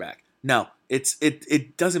backup quarterback. No,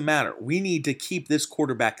 it doesn't matter. We need to keep this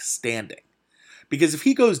quarterback standing. Because if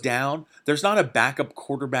he goes down, there's not a backup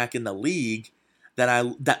quarterback in the league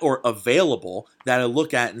or available that I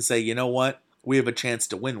look at and say, you know what? We have a chance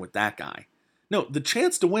to win with that guy. No, the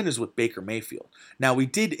chance to win is with Baker Mayfield. Now, we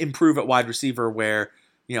did improve at wide receiver where,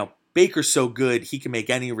 Baker's so good, he can make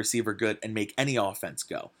any receiver good and make any offense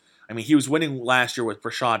go. I mean, he was winning last year with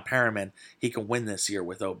Rashad Perriman. He can win this year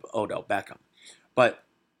with Odell Beckham. But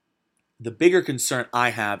the bigger concern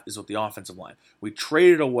I have is with the offensive line. We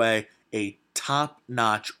traded away a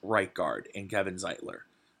top-notch right guard in Kevin Zeitler.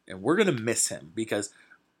 And we're going to miss him because,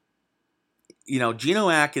 Geno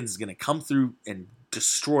Atkins is going to come through and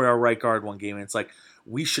destroy our right guard one game. And it's like,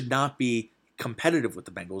 we should not be competitive with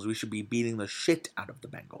the Bengals. We should be beating the shit out of the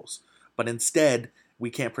Bengals. But instead, we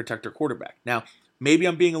can't protect our quarterback. Now, maybe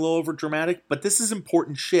I'm being a little over dramatic, but this is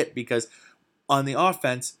important shit because on the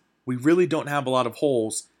offense, we really don't have a lot of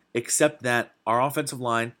holes except that our offensive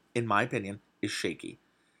line, in my opinion, is shaky.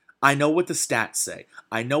 I know what the stats say.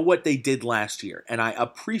 I know what they did last year, and I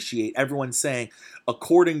appreciate everyone saying,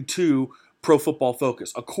 according to Pro Football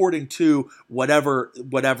Focus, according to whatever,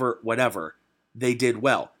 they did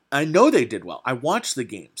well. I know they did well. I watched the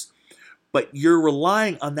games. But you're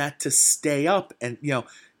relying on that to stay up. And,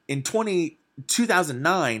 in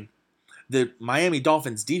 2009, the Miami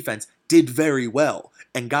Dolphins defense did very well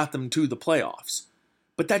and got them to the playoffs.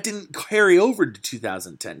 But that didn't carry over to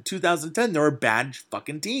 2010. 2010, they were a bad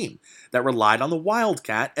fucking team that relied on the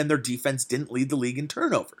Wildcat, and their defense didn't lead the league in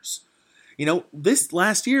turnovers. This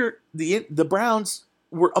last year, the Browns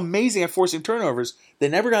were amazing at forcing turnovers. They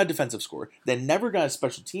never got a defensive score. They never got a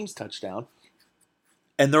special teams touchdown.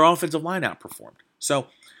 And their offensive line outperformed. So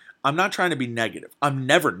I'm not trying to be negative. I'm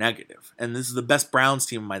never negative. And this is the best Browns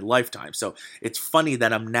team in my lifetime. So it's funny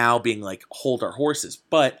that I'm now being like, hold our horses.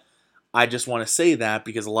 But I just want to say that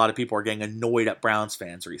because a lot of people are getting annoyed at Browns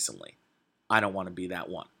fans recently. I don't want to be that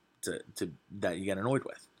one that you get annoyed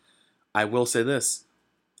with. I will say this.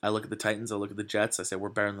 I look at the Titans. I look at the Jets. I say, we're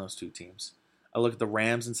better than those two teams. I look at the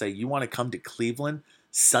Rams and say, you want to come to Cleveland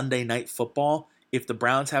Sunday Night Football? If the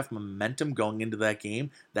Browns have momentum going into that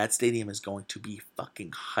game, that stadium is going to be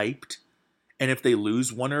fucking hyped. And if they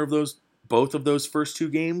lose both of those first two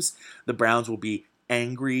games, the Browns will be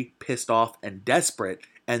angry, pissed off, and desperate,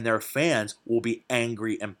 and their fans will be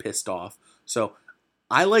angry and pissed off. So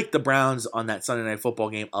I like the Browns on that Sunday Night Football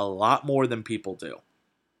game a lot more than people do.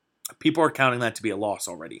 People are counting that to be a loss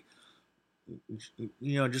already.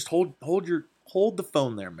 Just hold the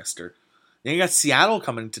phone there, mister. Then you got Seattle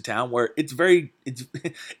coming to town where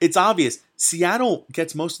it's obvious. Seattle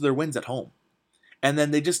gets most of their wins at home. And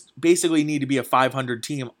then they just basically need to be a 500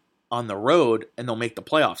 team on the road and they'll make the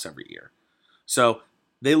playoffs every year. So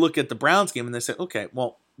they look at the Browns game and they say, okay,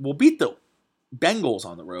 well, we'll beat the Bengals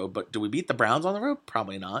on the road, but do we beat the Browns on the road?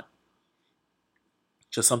 Probably not.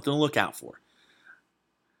 Just something to look out for.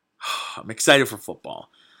 I'm excited for football.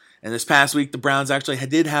 And this past week, the Browns actually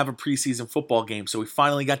did have a preseason football game, so we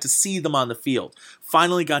finally got to see them on the field.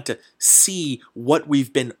 Finally got to see what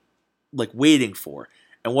we've been waiting for.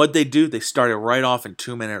 And what they do, they started right off in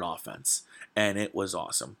 2-minute offense. And it was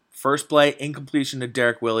awesome. First play, incompletion to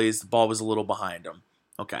Derek Willis. The ball was a little behind him.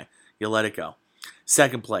 Okay, you let it go.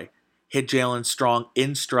 Second play, hit Jalen Strong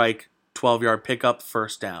in strike, 12-yard pickup,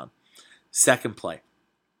 first down. Second play,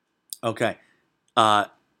 okay,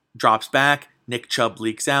 drops back. Nick Chubb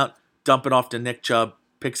leaks out, dump it off to Nick Chubb,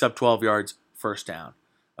 picks up 12 yards, first down.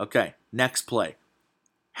 Okay, next play.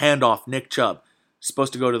 Handoff, Nick Chubb.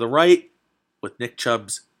 Supposed to go to the right with Nick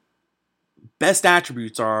Chubb's best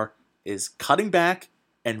attributes is cutting back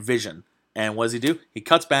and vision. And what does he do? He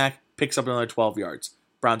cuts back, picks up another 12 yards.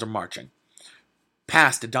 Browns are marching.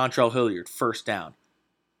 Pass to Dontrell Hilliard, first down.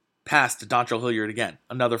 Pass to Dontrell Hilliard again,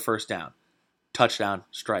 another first down. Touchdown,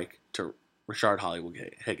 strike to Rashard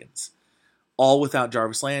Hollywood Higgins. All without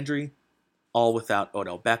Jarvis Landry, all without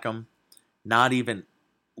Odell Beckham, not even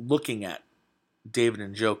looking at David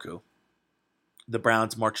Njoku. The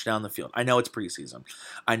Browns march down the field. I know it's preseason.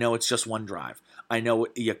 I know it's just one drive. I know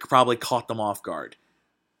you probably caught them off guard.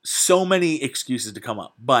 So many excuses to come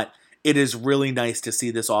up, but it is really nice to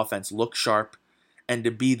see this offense look sharp and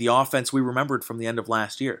to be the offense we remembered from the end of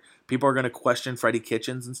last year. People are going to question Freddie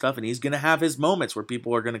Kitchens and stuff, and he's going to have his moments where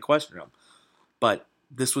people are going to question him. But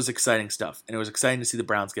this was exciting stuff, and it was exciting to see the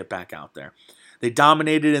Browns get back out there. They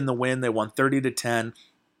dominated in the win. They won 30-10,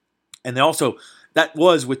 and they also That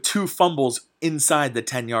was with 2 fumbles inside the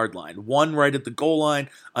 10-yard line. One right at the goal line,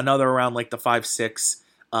 another around like the 5-6.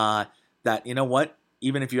 That, you know what?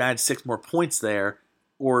 Even if you add 6 more points there,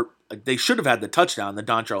 or they should have had the touchdown, the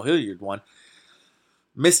Dontrell Hilliard one.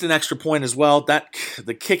 Missed an extra point as well.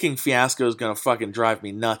 The kicking fiasco is going to fucking drive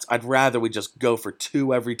me nuts. I'd rather we just go for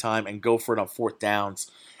 2 every time and go for it on 4th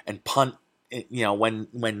downs and punt,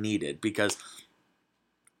 when needed, because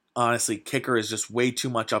honestly, kicker is just way too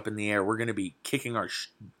much up in the air. We're going to be kicking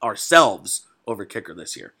ourselves over kicker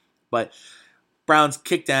this year. But Browns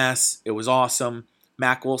kicked ass. It was awesome.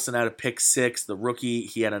 Mack Wilson had a pick 6. The rookie,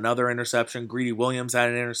 he had another interception. Greedy Williams had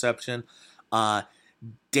an interception.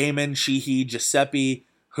 Damon Sheehy Giuseppe,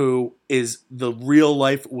 who is the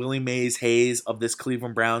real-life Willie Mays Hayes of this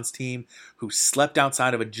Cleveland Browns team, who slept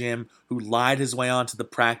outside of a gym, who lied his way onto the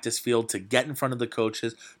practice field to get in front of the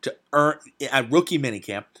coaches, to earn at rookie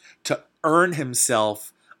minicamp, to earn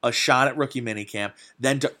himself a shot at rookie minicamp,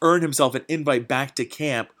 then to earn himself an invite back to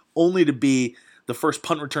camp, only to be the first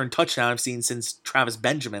punt return touchdown I've seen since Travis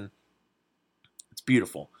Benjamin. It's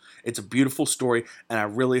beautiful. It's a beautiful story, and I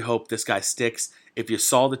really hope this guy sticks. If you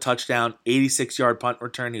saw the touchdown, 86-yard punt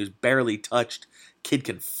return, he was barely touched. Kid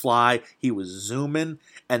can fly. He was zooming,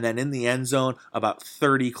 and then in the end zone, about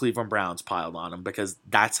 30 Cleveland Browns piled on him because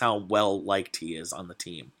that's how well-liked he is on the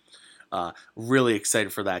team. Really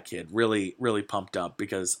excited for that kid. Really, really pumped up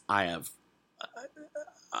because I'm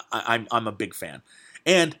a big fan.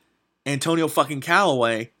 And Antonio fucking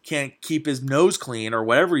Callaway can't keep his nose clean or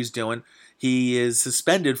whatever he's doing. He is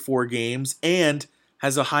suspended 4 games and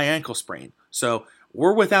has a high ankle sprain. So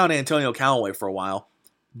we're without Antonio Callaway for a while.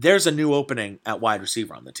 There's a new opening at wide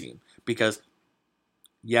receiver on the team because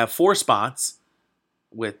you have 4 spots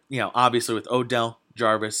with, obviously with Odell,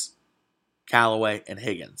 Jarvis, Callaway, and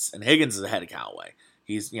Higgins. And Higgins is ahead of Callaway.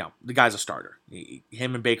 He's, the guy's a starter.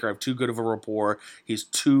 Him and Baker have too good of a rapport. He's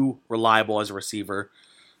too reliable as a receiver.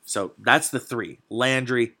 So that's the 3.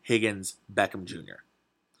 Landry, Higgins, Beckham Jr.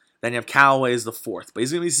 Then you have Callaway as the 4th, but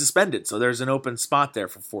he's going to be suspended, so there's an open spot there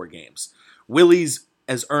for 4 games. Willie's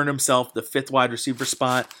has earned himself the 5th wide receiver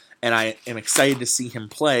spot, and I am excited to see him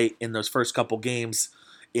play in those first couple games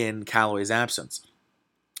in Callaway's absence.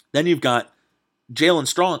 Then you've got Jalen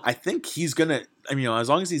Strong. I think he's going to, as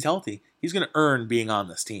long as he's healthy, he's going to earn being on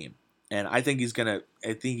this team. And I think he's the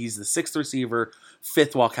 6th receiver,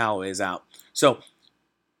 5th while Callaway is out. So,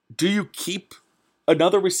 do you keep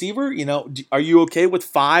another receiver? Are you okay with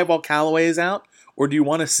 5 while Callaway is out? Or do you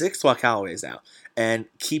want a 6th while Callaway is out? And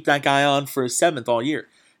keep that guy on for a 7th all year.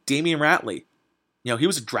 Damian Ratley, he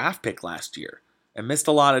was a draft pick last year and missed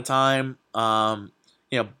a lot of time,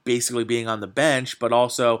 basically being on the bench, but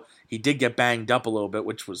also he did get banged up a little bit,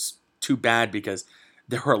 which was too bad because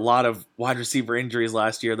there were a lot of wide receiver injuries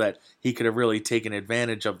last year that he could have really taken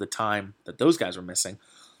advantage of the time that those guys were missing.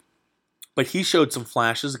 But he showed some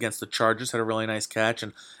flashes against the Chargers, had a really nice catch,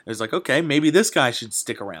 and it was like, okay, maybe this guy should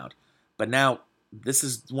stick around. But now, this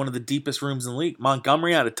is one of the deepest rooms in the league.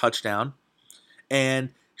 Montgomery had a touchdown,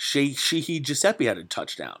 and Sheehy Giuseppe had a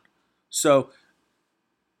touchdown. So,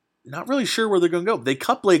 not really sure where they're going to go. They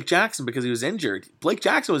cut Blake Jackson because he was injured. Blake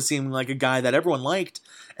Jackson was seeming like a guy that everyone liked,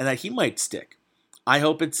 and that he might stick. I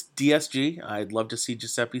hope it's DSG. I'd love to see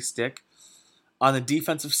Giuseppe stick. On the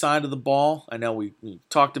defensive side of the ball, I know we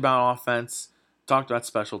talked about offense, talked about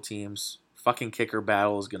special teams. Fucking kicker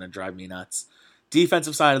battle is going to drive me nuts.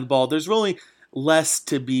 Defensive side of the ball, there's really less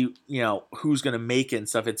to be, who's going to make it and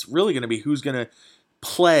stuff. It's really going to be who's going to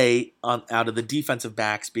play out of the defensive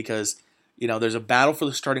backs because, there's a battle for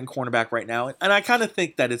the starting cornerback right now. And I kind of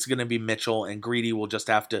think that it's going to be Mitchell, and Greedy will just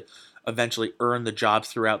have to eventually earn the job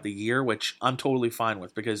throughout the year, which I'm totally fine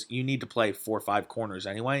with because you need to play 4 or 5 corners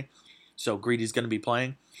anyway. So Greedy's going to be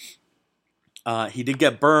playing. He did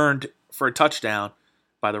get burned for a touchdown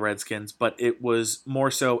by the Redskins, but it was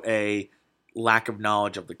more so a lack of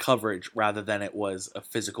knowledge of the coverage rather than it was a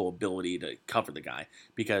physical ability to cover the guy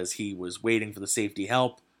because he was waiting for the safety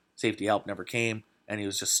help. Safety help never came, and he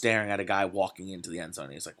was just staring at a guy walking into the end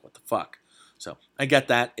zone. He's like, what the fuck? So I get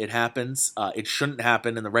that. It happens. It shouldn't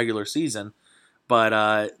happen in the regular season, but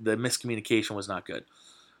the miscommunication was not good.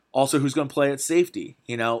 Also, who's going to play at safety?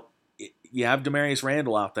 You have Demarius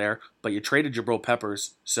Randall out there, but you traded Jabril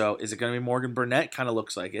Peppers. So is it going to be Morgan Burnett? Kind of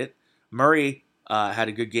looks like it. Murray had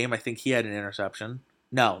a good game. I think he had an interception.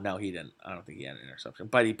 No, he didn't. I don't think he had an interception,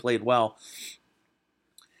 but he played well.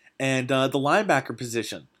 And the linebacker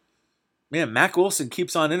position. Man, Mack Wilson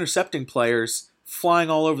keeps on intercepting players, flying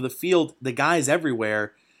all over the field. The guy's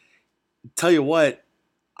everywhere. Tell you what,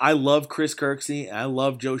 I love Chris Kirksey, and I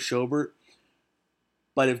love Joe Schobert.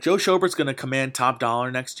 But if Joe Schobert's going to command top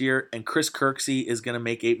dollar next year and Chris Kirksey is going to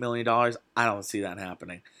make $8 million, I don't see that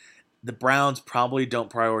happening. The Browns probably don't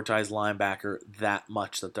prioritize linebacker that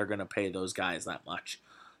much that they're going to pay those guys that much.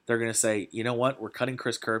 They're going to say, you know what, we're cutting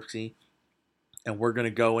Chris Kirksey, and we're going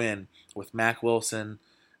to go in with Mac Wilson,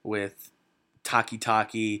 with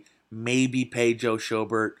Taki, maybe pay Joe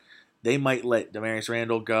Schobert. They might let Demarius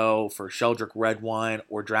Randall go for Sheldrick Redwine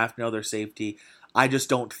or draft another safety. I just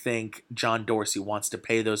don't think John Dorsey wants to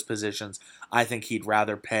pay those positions. I think he'd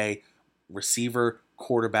rather pay receiver,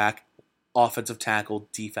 quarterback, offensive tackle,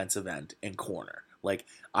 defensive end, and corner. Like,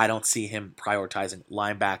 I don't see him prioritizing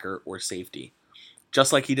linebacker or safety.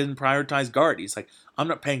 Just like he didn't prioritize guard. He's like, I'm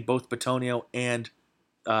not paying both Bitonio and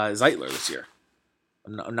Zeitler this year.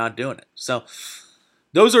 I'm not doing it. So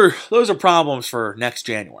those are problems for next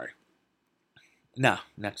January. No,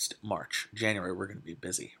 next March. January, we're going to be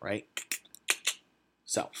busy, right?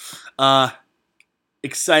 So,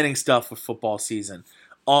 exciting stuff with football season.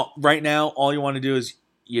 Right now, all you want to do is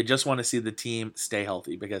you just want to see the team stay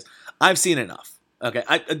healthy because I've seen enough. Okay,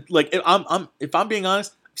 if I'm being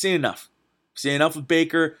honest, I've seen enough. I've seen enough with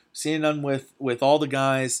Baker. I've seen enough with all the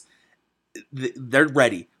guys. They're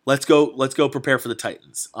ready. Let's go prepare for the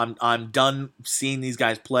Titans. I'm done seeing these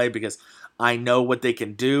guys play because I know what they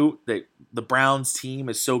can do. The Browns team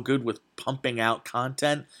is so good with pumping out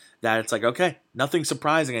content that it's like, okay, nothing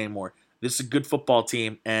surprising anymore. This is a good football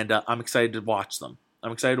team, and I'm excited to watch them.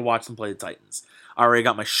 I'm excited to watch them play the Titans. I already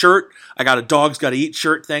got my shirt. I got a Dogs Gotta Eat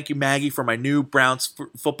shirt. Thank you, Maggie, for my new Browns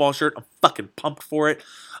football shirt. I'm fucking pumped for it.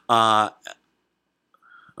 I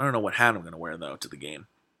don't know what hat I'm going to wear, though, to the game.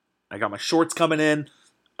 I got my shorts coming in.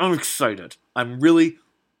 I'm excited. I'm really,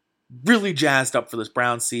 really jazzed up for this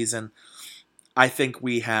Browns season. I think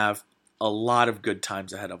we have a lot of good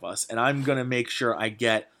times ahead of us, and I'm going to make sure I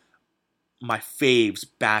get my faves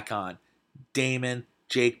back on. Damon,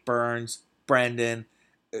 Jake Burns, Brendan.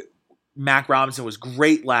 Mac Robinson was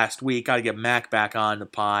great last week. Got to get Mac back on the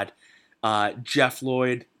pod. Jeff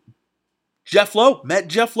Lloyd. Met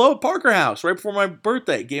Jeff Lowe at Parker House right before my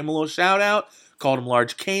birthday. Gave him a little shout out. Called him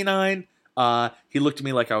Large Canine. He looked at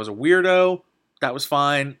me like I was a weirdo. That was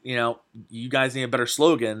fine. You know, you guys need a better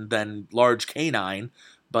slogan than Large Canine.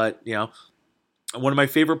 But, you know, one of my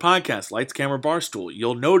favorite podcasts, Lights, Camera, Barstool.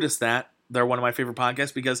 You'll notice that they're one of my favorite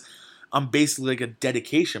podcasts because I'm basically like a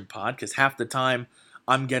dedication pod because half the time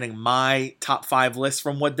I'm getting my top 5 lists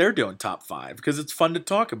from what they're doing top 5 because it's fun to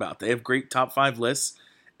talk about. They have great top 5 lists,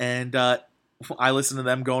 and I listen to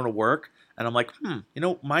them going to work, and I'm like, you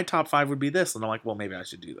know, my top 5 would be this. And I'm like, well, maybe I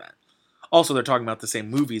should do that. Also, they're talking about the same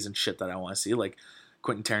movies and shit that I want to see, like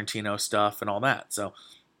Quentin Tarantino stuff and all that. So,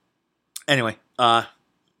 anyway,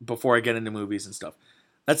 before I get into movies and stuff,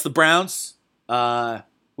 that's the Browns.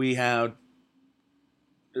 We have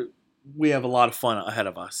a lot of fun ahead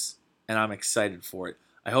of us, and I'm excited for it.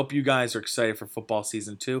 I hope you guys are excited for football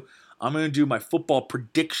season 2. I'm going to do my football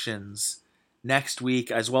predictions next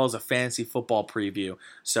week, as well as a fantasy football preview.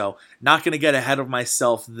 So, not going to get ahead of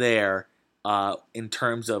myself there in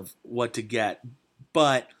terms of what to get.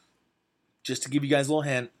 But, just to give you guys a little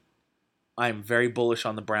hint, I'm very bullish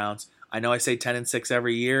on the Browns. I know I say 10-6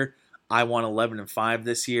 every year. I want 11-5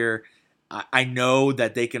 this year. I know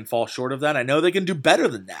that they can fall short of that. I know they can do better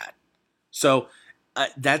than that. So,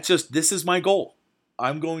 this is my goal.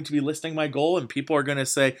 I'm going to be listing my goal, and people are going to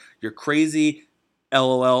say, you're crazy,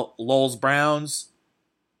 LOL, lols Browns.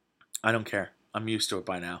 I don't care. I'm used to it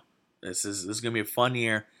by now. This is going to be a fun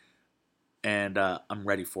year, and I'm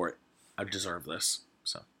ready for it. I deserve this.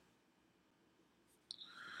 So,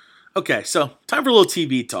 okay, so time for a little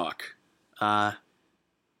TV talk. You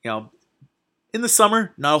know, in the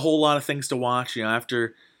summer, not a whole lot of things to watch. You know,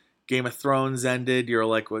 after Game of Thrones ended, you're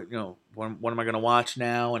like, what am I going to watch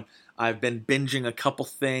now? And I've been binging a couple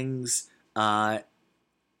things.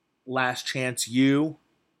 Last Chance You,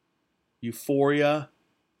 Euphoria,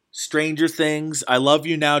 Stranger Things, I Love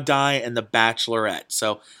You Now Die, and The Bachelorette.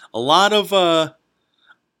 So a lot of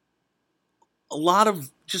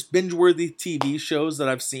just binge-worthy TV shows that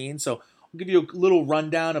I've seen. So I'll give you a little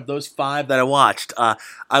rundown of those 5 that I watched.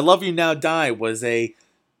 I Love You Now Die was a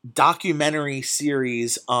documentary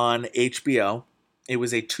series on HBO. It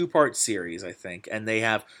was a 2-part series, I think, and they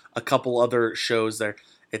have a couple other shows there.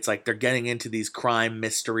 It's like they're getting into these crime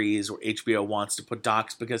mysteries where HBO wants to put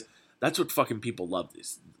docs because that's what fucking people love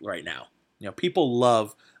these right now. You know, people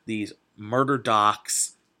love these murder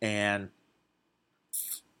docs, and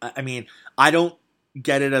I mean, I don't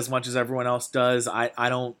get it as much as everyone else does. I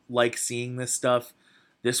don't like seeing this stuff.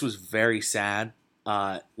 This was very sad.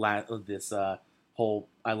 This whole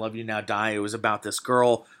I Love You Now Die. It was about this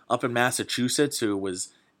girl up in Massachusetts who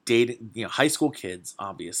was dating, high school kids,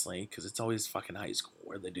 obviously, because it's always fucking high school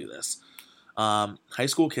where they do this. High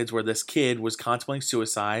school kids where this kid was contemplating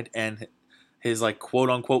suicide, and his like quote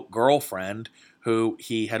unquote girlfriend, who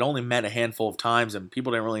he had only met a handful of times and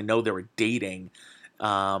people didn't really know they were dating,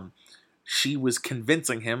 she was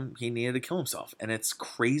convincing him he needed to kill himself. And it's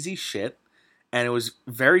crazy shit. And it was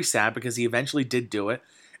very sad because he eventually did do it.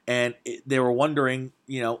 And they were wondering,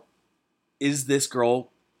 is this girl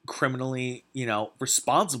criminally,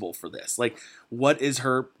 responsible for this? Like, what is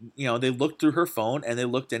her, they looked through her phone and they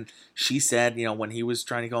looked, and she said, when he was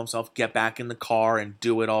trying to kill himself, get back in the car and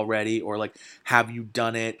do it already. Or like, have you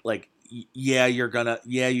done it? Like,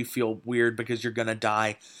 you feel weird because you're gonna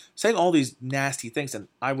die. Saying all these nasty things. And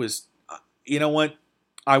I was, you know what?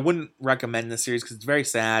 I wouldn't recommend this series because it's very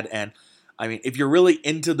sad. And I mean, if you're really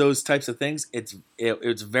into those types of things, it's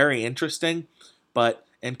very interesting. But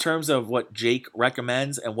in terms of what Jake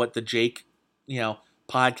recommends and what the Jake,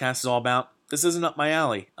 podcast is all about, this isn't up my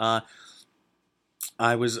alley.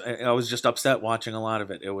 I was just upset watching a lot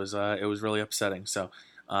of it. It was really upsetting. So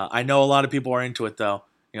I know a lot of people are into it though.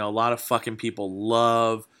 A lot of fucking people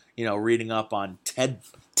love, reading up on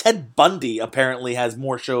Ted Bundy. Apparently has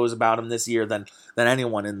more shows about him this year than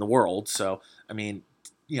anyone in the world. So I mean,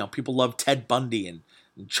 people love Ted Bundy and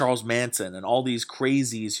Charles Manson and all these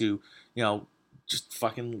crazies who, just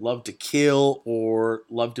fucking love to kill or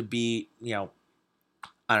love to be, I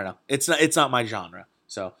don't know. It's not my genre.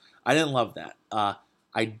 So I didn't love that.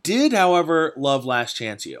 I did, however, love Last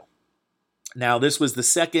Chance U. Now, this was the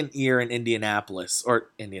second year in Independence,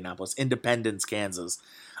 Kansas.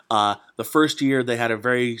 The first year they had a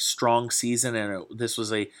very strong season, and this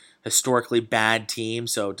was a historically bad team,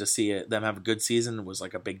 so to see them have a good season was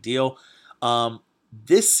like a big deal.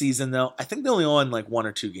 This season, though, I think they only won like 1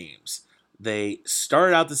 or 2 games. They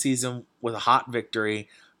started out the season with a hot victory.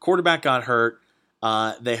 Quarterback got hurt.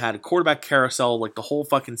 They had a quarterback carousel like the whole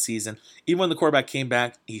fucking season. Even when the quarterback came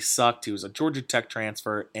back, he sucked. He was a Georgia Tech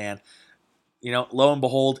transfer, and lo and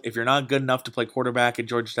behold, if you're not good enough to play quarterback at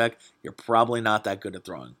Georgia Tech, you're probably not that good at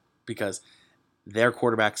throwing because their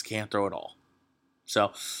quarterbacks can't throw at all.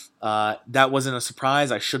 So that wasn't a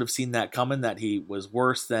surprise. I should have seen that coming, that he was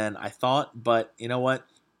worse than I thought. But you know what?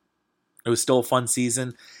 It was still a fun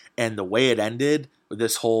season. And the way it ended with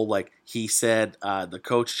this whole, like, he said, the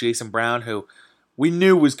coach, Jason Brown, who we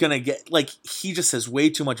knew was going to get, like, he just has way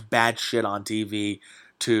too much bad shit on TV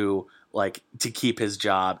to keep his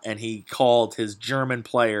job. And he called his German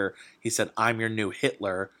player, he said, "I'm your new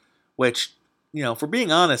Hitler," which, for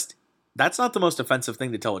being honest, that's not the most offensive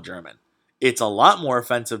thing to tell a German. It's a lot more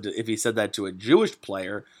offensive if he said that to a Jewish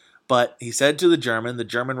player, but he said to the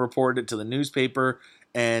German reported it to the newspaper,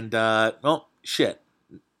 and, well, shit,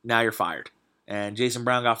 now you're fired. And Jason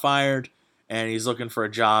Brown got fired, and he's looking for a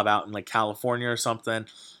job out in, like, California or something.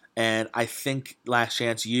 And I think Last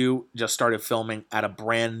Chance U just started filming at a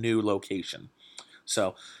brand new location.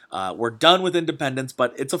 So we're done with Independence,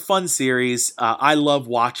 but it's a fun series. I love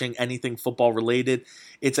watching anything football related.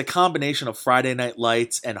 It's a combination of Friday Night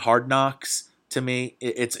Lights and Hard Knocks to me.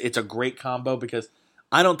 It's a great combo because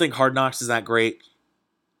I don't think Hard Knocks is that great.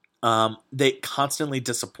 They constantly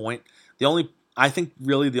disappoint. I think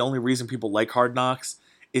really the only reason people like Hard Knocks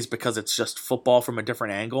is because it's just football from a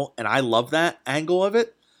different angle, and I love that angle of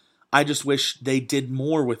it. I just wish they did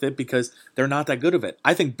more with it because they're not that good of it.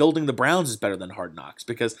 I think Building the Browns is better than Hard Knocks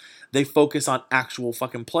because they focus on actual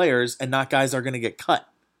fucking players and not guys that are going to get cut.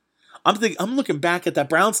 I'm looking back at that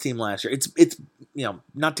Browns team last year. It's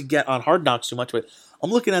not to get on Hard Knocks too much, but I'm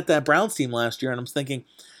looking at that Browns team last year and I'm thinking,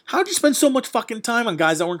 how'd you spend so much fucking time on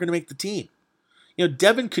guys that weren't going to make the team?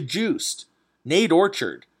 Devin Kajust, Nate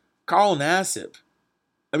Orchard, Carl Nassib.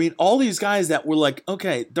 I mean, all these guys that were like,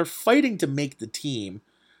 okay, they're fighting to make the team.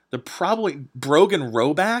 They're probably Brogan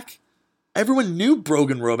Roback. Everyone knew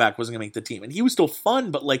Brogan Roback wasn't going to make the team, and he was still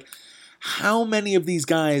fun, but like, how many of these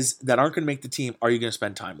guys that aren't going to make the team are you going to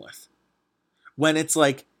spend time with? When it's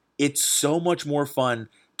like, it's so much more fun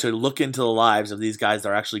to look into the lives of these guys that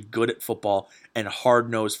are actually good at football and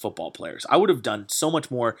hard-nosed football players. I would have done so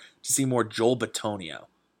much more to see more Joel Bitonio.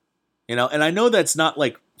 And I know that's not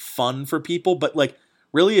like fun for people, but like,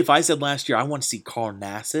 really, if I said last year I want to see Carl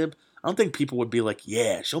Nassib, I don't think people would be like,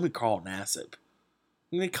 yeah, show me Carl Nassib.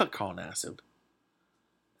 And they cut Carl Nassib.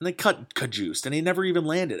 And they cut Kajust, and he never even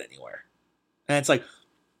landed anywhere. And it's like,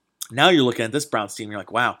 now you're looking at this Browns team, you're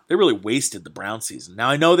like, wow, they really wasted the Browns season. Now,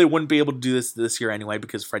 I know they wouldn't be able to do this year anyway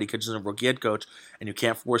because Freddie Kitchens is a rookie head coach, and you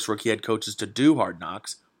can't force rookie head coaches to do Hard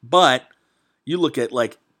Knocks. But you look at,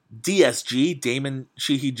 like, DSG, Damon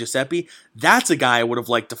Sheehy Giuseppe, that's a guy I would have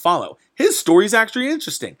liked to follow. His story's actually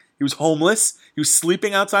interesting. He was homeless. He was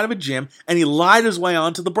sleeping outside of a gym, and he lied his way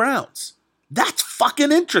onto the Browns. That's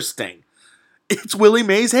fucking interesting. It's Willie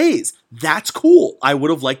Mays Hayes. That's cool. I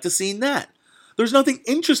would have liked to seen that. There's nothing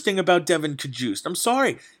interesting about Devin Cajuste. I'm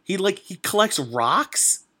sorry. He collects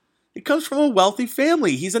rocks. He comes from a wealthy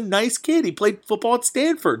family. He's a nice kid. He played football at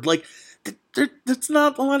Stanford. That's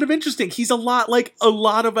not a lot of interesting. He's a lot like a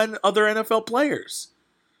lot of other NFL players.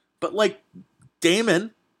 But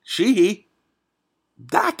Damon Sheehy,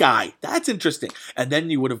 that guy, that's interesting. And then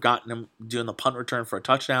you would have gotten him doing the punt return for a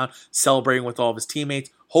touchdown, celebrating with all of his teammates.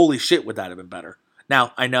 Holy shit, would that have been better?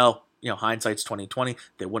 Now, I know, hindsight's 2020.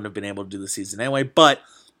 They wouldn't have been able to do the season anyway, but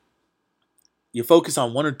you focus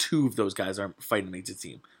on one or two of those guys are fighting makes a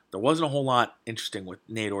team. There wasn't a whole lot interesting with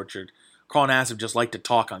Nate Orchard. Carl Nassib just liked to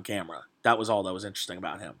talk on camera. That was all that was interesting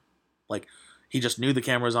about him. He just knew the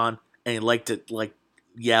camera was on, and he liked to,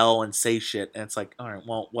 yell and say shit, and it's all right,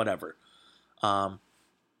 well, whatever. I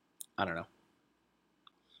don't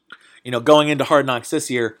know. Going into Hard Knocks this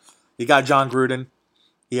year, you got John Gruden,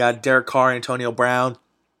 you got Derek Carr, Antonio Brown.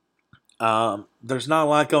 There's not a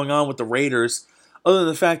lot going on with the Raiders, other than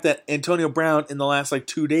the fact that Antonio Brown in the last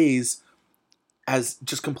 2 days has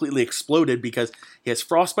just completely exploded because he has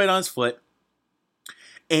frostbite on his foot,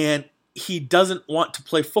 and he doesn't want to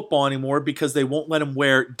play football anymore because they won't let him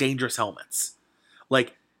wear dangerous helmets.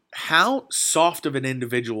 How soft of an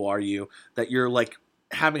individual are you that you're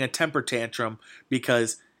having a temper tantrum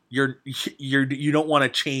because you don't want to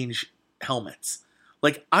change helmets?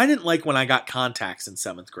 I didn't like when I got contacts in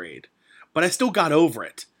 7th grade, but I still got over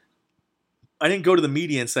it. I didn't go to the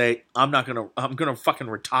media and say I'm gonna fucking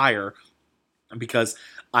retire because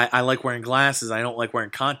I like wearing glasses. I don't like wearing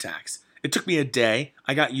contacts. It took me a day.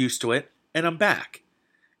 I got used to it, and I'm back.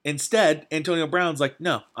 Instead, Antonio Brown's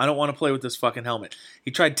no, I don't want to play with this fucking helmet. He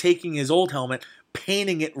tried taking his old helmet,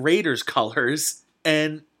 painting it Raiders colors,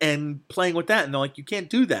 and playing with that. And they're you can't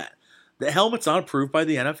do that. The helmet's not approved by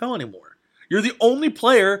the NFL anymore. You're the only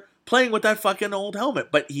player playing with that fucking old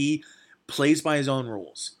helmet. But he plays by his own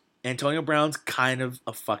rules. Antonio Brown's kind of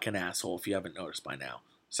a fucking asshole, if you haven't noticed by now.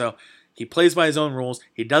 So he plays by his own rules.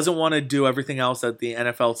 He doesn't want to do everything else that the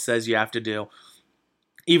NFL says you have to do.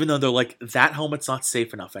 Even though they're that helmet's not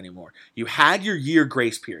safe enough anymore. You had your year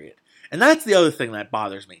grace period. And that's the other thing that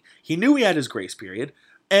bothers me. He knew he had his grace period,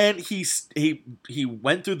 and he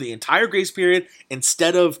went through the entire grace period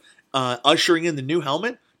instead of ushering in the new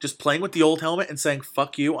helmet, just playing with the old helmet and saying,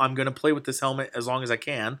 fuck you, I'm going to play with this helmet as long as I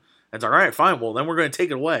can. And it's all right, fine, well, then we're going to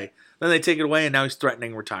take it away. Then they take it away, and now he's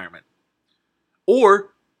threatening retirement.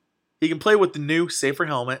 Or he can play with the new, safer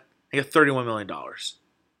helmet and get $31 million.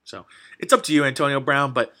 So it's up to you, Antonio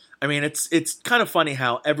Brown. But I mean, it's kind of funny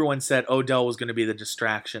how everyone said Odell was going to be the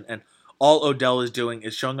distraction, and all Odell is doing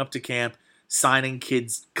is showing up to camp, signing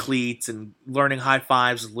kids' cleats, and learning high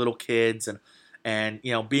fives with little kids, and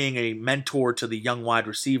being a mentor to the young wide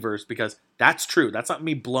receivers, because that's true. That's not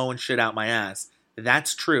me blowing shit out my ass.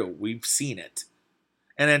 That's true. We've seen it.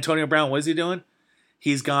 And Antonio Brown, what is he doing?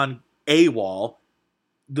 He's gone AWOL.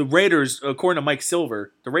 The Raiders, according to Mike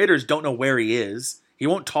Silver, the Raiders don't know where he is. He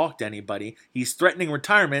won't talk to anybody. He's threatening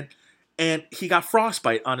retirement, and he got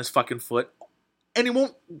frostbite on his fucking foot, and he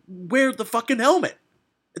won't wear the fucking helmet.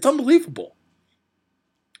 It's unbelievable.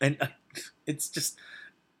 And it's just,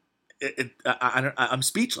 I'm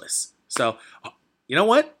speechless. So, you know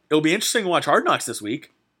what? It'll be interesting to watch Hard Knocks this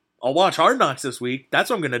week. I'll watch Hard Knocks this week. That's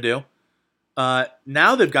what I'm going to do.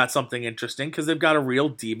 Now they've got something interesting because they've got a real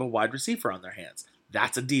diva wide receiver on their hands.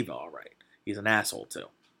 That's a diva, all right. He's an asshole, too.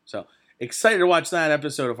 So, excited to watch that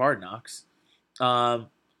episode of Hard Knocks.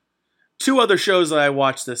 Two other shows that I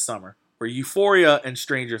watched this summer were Euphoria and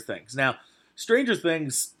Stranger Things. Now, Stranger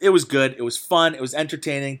Things, it was good. It was fun. It was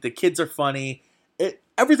entertaining. The kids are funny.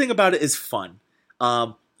 Everything about it is fun.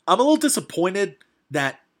 I'm a little disappointed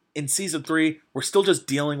that in season 3, we're still just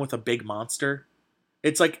dealing with a big monster.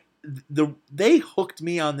 It's they hooked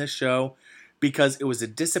me on this show because it was a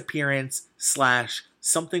disappearance /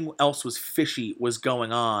 something else was fishy was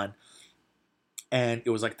going on. And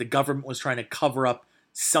it was the government was trying to cover up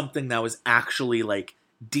something that was actually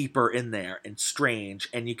deeper in there and strange.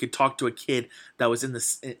 And you could talk to a kid that was in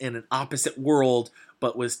an opposite world,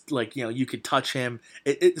 but was you could touch him.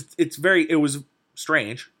 It was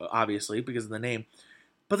strange, obviously, because of the name.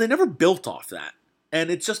 But they never built off that.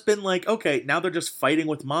 And it's just been okay, now they're just fighting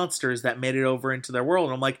with monsters that made it over into their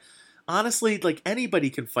world. And I'm honestly, anybody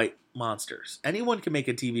can fight monsters. Anyone can make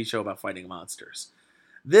a TV show about fighting monsters.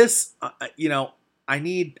 This, I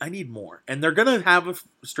need more. And they're going to have a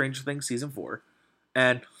Stranger Things season 4.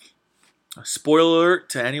 And spoiler alert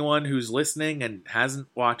to anyone who's listening and hasn't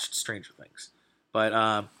watched Stranger Things.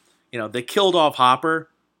 But, they killed off Hopper.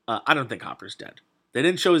 I don't think Hopper's dead. They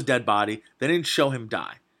didn't show his dead body. They didn't show him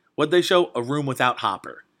die. What they show? A room without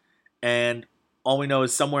Hopper. And all we know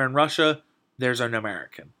is somewhere in Russia, there's an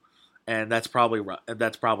American. And that's probably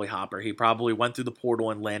Hopper. He probably went through the portal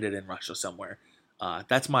and landed in Russia somewhere.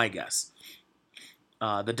 That's my guess.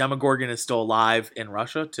 The Demogorgon is still alive in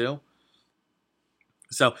Russia, too.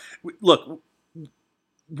 So, look,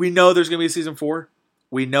 we know there's going to be a season 4.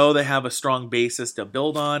 We know they have a strong basis to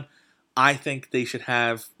build on. I think they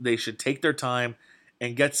should take their time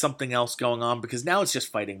and get something else going on, because now it's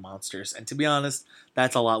just fighting monsters. And to be honest,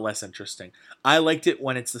 that's a lot less interesting. I liked it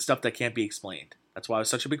when it's the stuff that can't be explained. That's why I was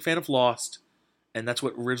such a big fan of Lost. And that's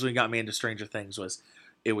what originally got me into Stranger Things, was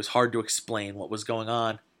it was hard to explain what was going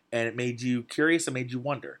on. And it made you curious, it made you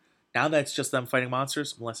wonder. Now that it's just them fighting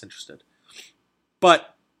monsters, I'm less interested.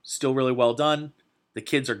 But still really well done. The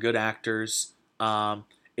kids are good actors.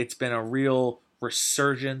 It's been a real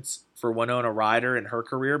resurgence for Winona Ryder in her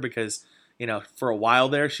career, because for a while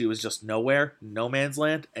there, she was just nowhere, no man's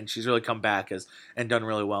land, and she's really come back and done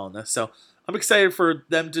really well in this. So I'm excited for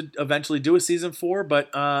them to eventually do a season 4, but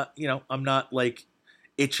I'm not like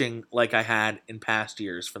itching like I had in past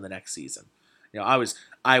years for the next season. I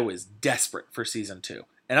was desperate for season 2,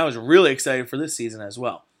 and I was really excited for this season as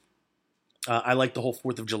well. I liked the whole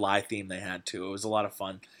 4th of July theme they had too. It was a lot of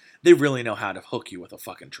fun. They really know how to hook you with a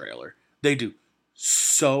fucking trailer. They do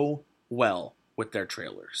so well with their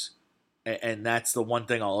trailers. And that's the one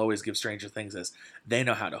thing I'll always give Stranger Things is they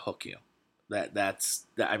know how to hook you. It's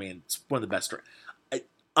one of the best.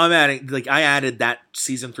 I added that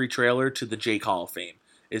season 3 trailer to the Jake Hall of Fame.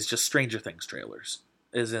 It's just Stranger Things trailers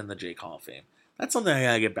is in the Jake Hall of Fame. That's something I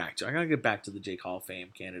gotta get back to. I gotta get back to the Jake Hall of Fame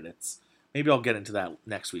candidates. Maybe I'll get into that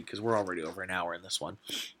next week, because we're already over an hour in this one.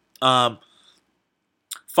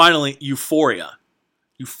 Finally, Euphoria.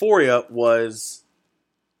 Euphoria was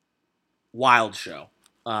wild show.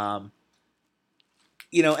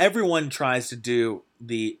 Everyone tries to do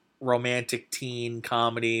the romantic teen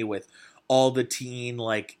comedy with all the teen,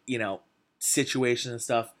 situations and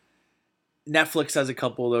stuff. Netflix has a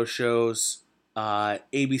couple of those shows.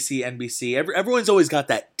 ABC, NBC. Everyone's always got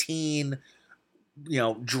that teen,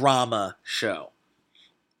 drama show.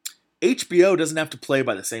 HBO doesn't have to play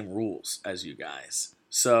by the same rules as you guys.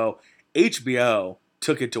 So HBO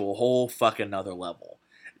took it to a whole fucking nother level.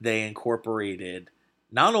 They incorporated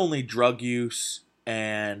not only drug use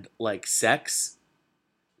and sex,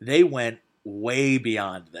 they went way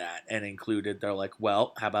beyond that and included, they're like,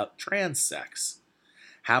 well, how about trans sex?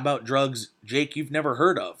 How about drugs, Jake, you've never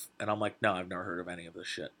heard of? And I'm like, no, I've never heard of any of this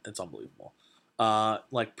shit. It's unbelievable.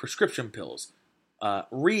 Prescription pills,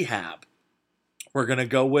 rehab. We're going to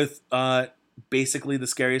go with basically the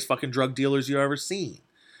scariest fucking drug dealers you've ever seen.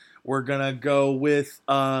 We're going to go with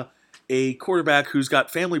a quarterback who's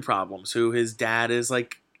got family problems, who his dad is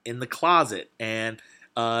in the closet, and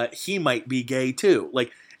he might be gay too.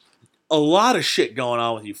 A lot of shit going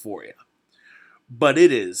on with Euphoria. But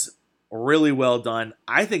it is really well done.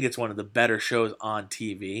 I think it's one of the better shows on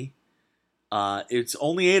TV. It's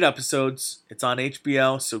only 8 episodes. It's on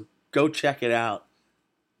HBO, so go check it out.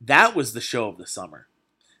 That was the show of the summer.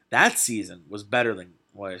 That season was better than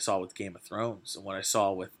what I saw with Game of Thrones and what I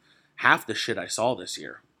saw with half the shit I saw this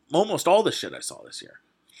year. Almost all the shit I saw this year.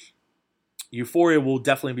 Euphoria will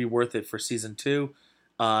definitely be worth it for season 2.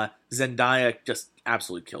 Zendaya just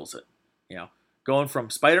absolutely kills it. Going from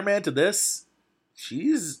Spider-Man to this,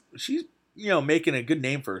 she's making a good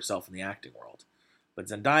name for herself in the acting world. But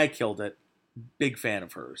Zendaya killed it. Big fan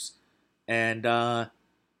of hers. And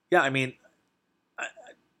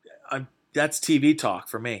that's TV talk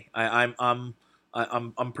for me. I'm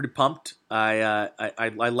pretty pumped. I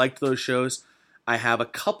liked those shows. I have a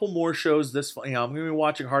couple more shows this. I'm going to be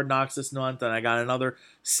watching Hard Knocks this month, and I got another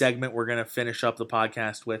segment we're going to finish up the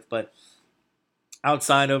podcast with. But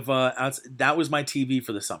outside of that was my TV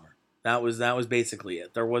for the summer. That was basically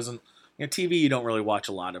it. There wasn't TV. You don't really watch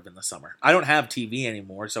a lot of in the summer. I don't have TV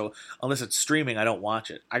anymore, so unless it's streaming, I don't watch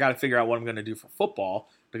it. I got to figure out what I'm going to do for football,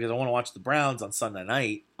 because I want to watch the Browns on Sunday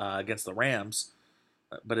night against the Rams.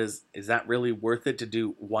 But is that really worth it to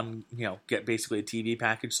do one, get basically a TV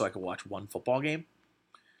package so I can watch one football game?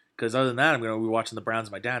 Because other than that, I'm going to be watching the Browns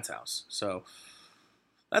at my dad's house. So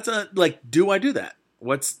that's do I do that?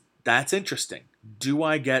 That's interesting. Do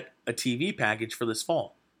I get a TV package for this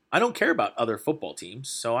fall? I don't care about other football teams,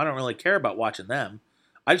 so I don't really care about watching them.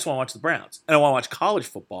 I just want to watch the Browns. And I want to watch college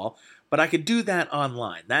football, but I could do that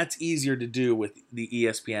online. That's easier to do with the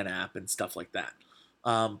ESPN app and stuff like that.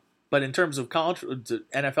 But in terms of college,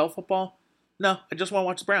 NFL football, no, I just want to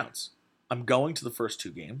watch the Browns. I'm going to the first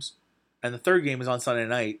 2 games, and the third game is on Sunday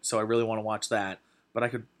night, so I really want to watch that. But I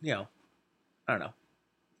could, I don't know.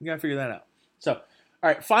 You gotta figure that out. So, all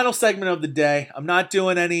right, final segment of the day. I'm not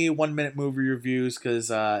doing any 1-minute movie reviews because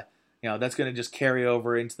that's gonna just carry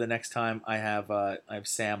over into the next time I have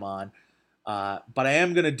Sam on. But I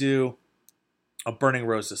am gonna do a Burning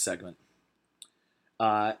Roses segment.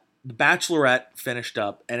 The Bachelorette finished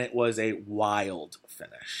up, and it was a wild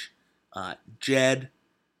finish. Jed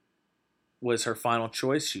was her final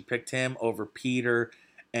choice. She picked him over Peter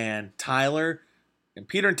and Tyler. And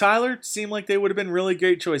Peter and Tyler seemed like they would have been really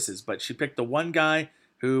great choices, but she picked the one guy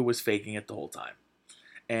who was faking it the whole time.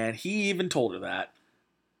 And he even told her that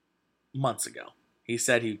months ago. He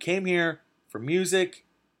said he came here for music.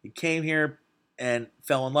 He came here and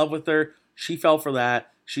fell in love with her. She fell for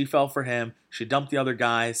that. She fell for him. She dumped the other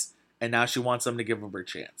guys, and now she wants them to give him her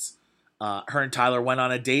chance. Her and Tyler went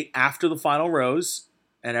on a date after the final rose,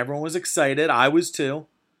 and everyone was excited. I was too.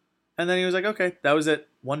 And then he was like, okay, that was it.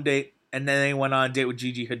 One date. And then he went on a date with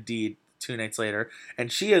Gigi Hadid 2 nights later.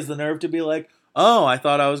 And she has the nerve to be like, oh, I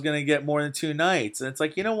thought I was going to get more than 2 nights. And it's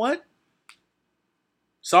like, you know what?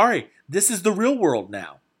 Sorry. This is the real world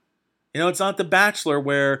now. It's not The Bachelor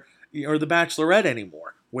or The Bachelorette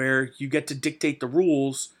anymore, where you get to dictate the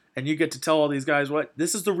rules and you get to tell all these guys what.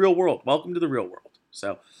 This is the real world. Welcome to the real world.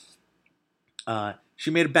 So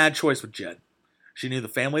she made a bad choice with Jed. She knew the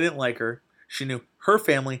family didn't like her. She knew her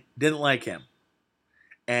family didn't like him.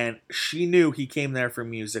 And she knew he came there for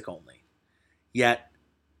music only. Yet,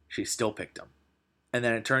 she still picked him. And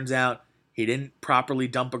then it turns out he didn't properly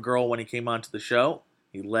dump a girl when he came onto the show.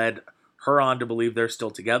 He led her on to believe they're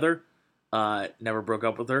still together. Never broke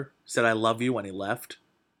up with her. Said, I love you when he left.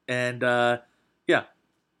 And,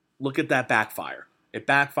 look at that backfire. It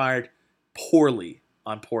backfired poorly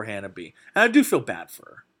on poor Hannah B. And I do feel bad for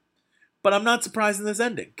her. But I'm not surprised in this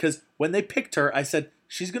ending. Because when they picked her, I said,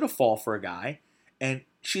 she's going to fall for a guy. And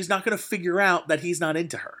she's not going to figure out that he's not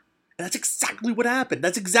into her. And that's exactly what happened.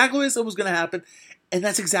 That's exactly what I said was going to happen. And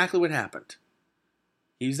that's exactly what happened.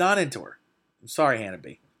 He's not into her. I'm sorry, Hannah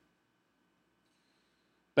B.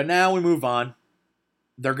 But now we move on.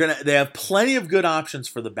 They have plenty of good options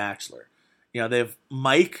for The Bachelor. They have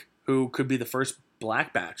Mike, who could be the first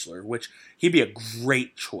black bachelor, which he'd be a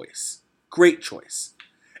great choice. Great choice.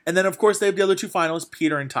 And then, of course, they have the other 2 finalists,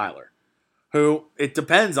 Peter and Tyler. Who, it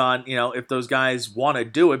depends on, if those guys want to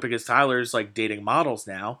do it, because Tyler's, dating models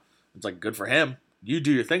now. It's good for him. You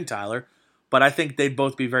do your thing, Tyler. But I think they'd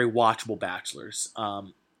both be very watchable bachelors.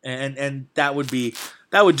 And that would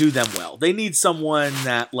do them well. They need someone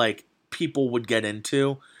that, people would get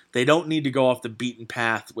into. They don't need to go off the beaten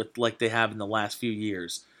path with like they have in the last few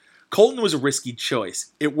years. Colton was a risky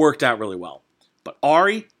choice. It worked out really well. But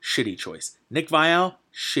Ari, shitty choice. Nick Vial,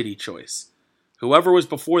 shitty choice. Whoever was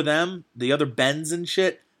before them, the other Bens and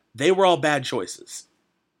shit, they were all bad choices.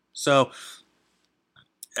 So,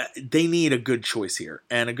 they need a good choice here.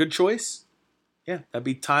 And a good choice, that'd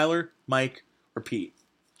be Tyler, Mike, or Pete.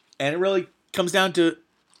 And it really comes down to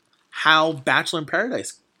how Bachelor in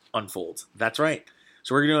Paradise unfolds. That's right.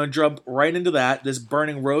 So we're going to jump right into that. This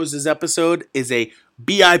Burning Roses episode is a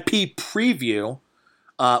BIP preview.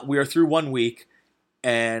 We are through 1 week,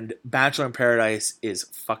 and Bachelor in Paradise is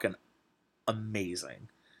fucking amazing.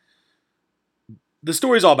 The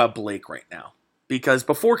story's all about Blake right now, because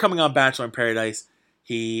before coming on Bachelor in Paradise,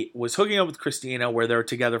 he was hooking up with Christina, where they were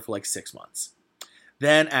together for 6 months.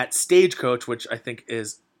 Then at Stagecoach, which I think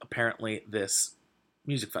is apparently this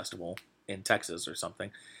music festival in Texas or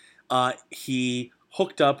something, he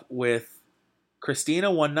hooked up with Christina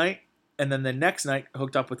one night, and then the next night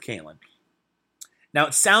hooked up with Caitlyn. Now,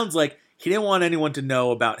 it sounds like he didn't want anyone to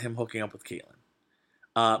know about him hooking up with Caitlyn.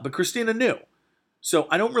 But Christina knew. So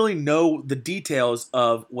I don't really know the details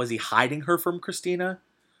of, was he hiding her from Christina?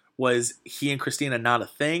 Was he and Christina not a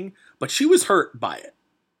thing? But she was hurt by it.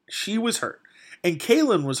 She was hurt. And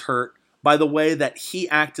Caitlyn was hurt by the way that he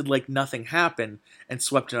acted like nothing happened and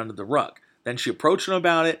swept it under the rug. Then she approached him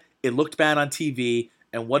about it. It looked bad on TV.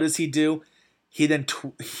 And what does he do? He then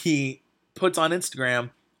he puts on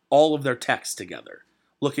Instagram all of their texts together,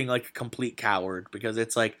 looking like a complete coward, because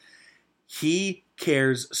it's like he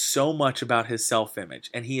cares so much about his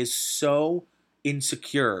self-image and he is so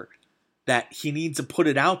insecure that he needs to put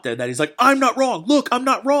it out there that he's like, I'm not wrong. Look, I'm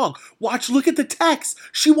not wrong. Watch, look at the text.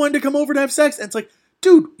 She wanted to come over to have sex. And it's like,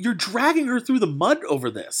 dude, you're dragging her through the mud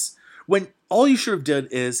over this. When all you should have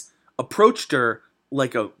did is approached her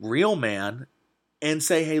like a real man and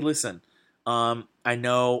say, hey, listen, I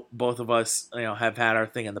know both of us, have had our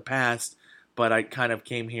thing in the past, but I kind of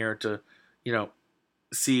came here to,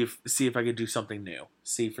 see if I could do something new,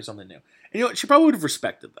 see for something new. And she probably would have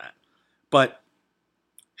respected that, but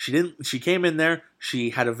she didn't. She came in there, she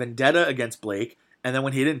had a vendetta against Blake, and then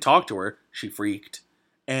when he didn't talk to her, she freaked.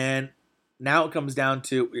 And now it comes down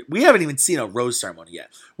to, we haven't even seen a rose ceremony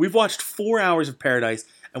yet. We've watched 4 hours of Paradise,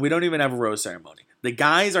 and we don't even have a rose ceremony. The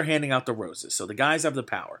guys are handing out the roses, so the guys have the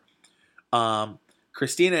power.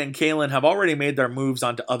 Christina and Kaylin have already made their moves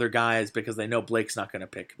onto other guys because they know Blake's not going to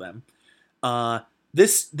pick them.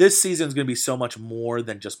 This season is going to be so much more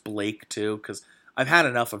than just Blake, too, because I've had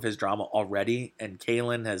enough of his drama already, and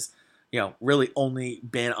Kaylin has, really only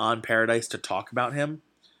been on Paradise to talk about him.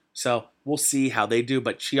 So we'll see how they do,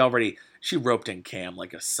 but she roped in Cam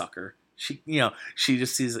like a sucker. She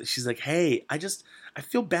just sees it. She's like, hey, I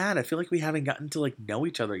feel bad. I feel like we haven't gotten to know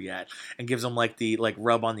each other yet, and gives him the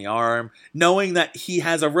rub on the arm, knowing that he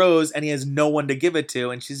has a rose and he has no one to give it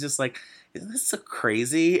to. And she's just like, isn't this so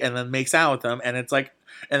crazy? And then makes out with him. And it's like,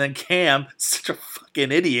 and then Cam, such a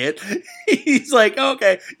fucking idiot. He's like,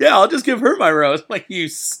 okay, yeah, I'll just give her my rose. I'm like, you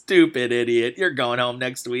stupid idiot. You're going home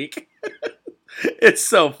next week. It's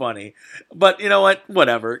so funny. But you know what?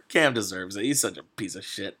 Whatever. Cam deserves it. He's such a piece of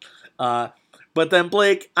shit. But then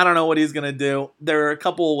Blake, I don't know what he's going to do. There are a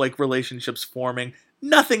couple relationships forming.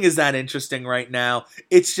 Nothing is that interesting right now.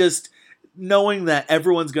 It's just knowing that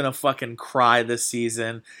everyone's going to fucking cry this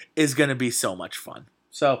season is going to be so much fun.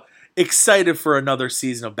 So excited for another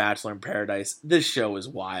season of Bachelor in Paradise. This show is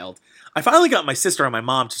wild. I finally got my sister and my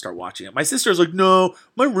mom to start watching it. My sister's like, no,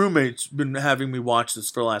 my roommate's been having me watch this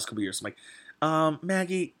for the last couple years. I'm like,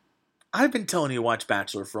 Maggie, I've been telling you to watch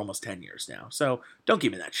Bachelor for almost 10 years now, so don't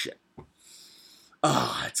give me that shit.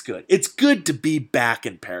 Oh, it's good. It's good to be back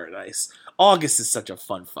in Paradise. August is such a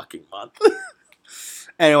fun fucking month.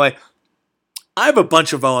 Anyway, I have a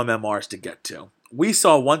bunch of OMMRs to get to. We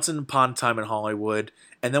saw Once Upon a Time in Hollywood,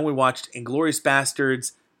 and then we watched Inglourious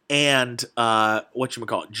Bastards and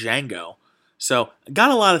Django. So,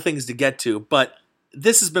 got a lot of things to get to, but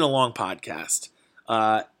this has been a long podcast.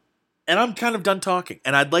 And I'm kind of done talking.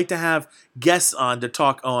 And I'd like to have guests on to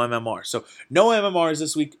talk OMMR. So, no MMRs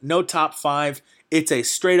this week, no top 5. It's a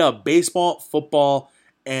straight up baseball, football,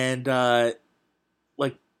 and TV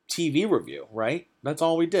review, right? That's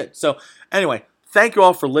all we did. So, anyway, thank you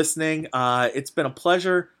all for listening. It's been a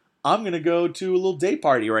pleasure. I'm going to go to a little day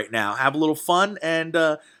party right now. Have a little fun, and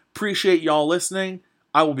appreciate y'all listening.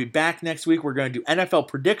 I will be back next week. We're going to do NFL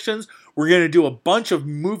predictions. We're going to do a bunch of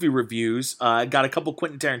movie reviews. Got a couple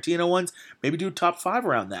Quentin Tarantino ones. Maybe do a top 5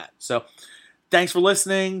 around that. So, thanks for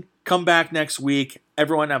listening. Come back next week.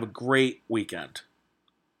 Everyone have a great weekend.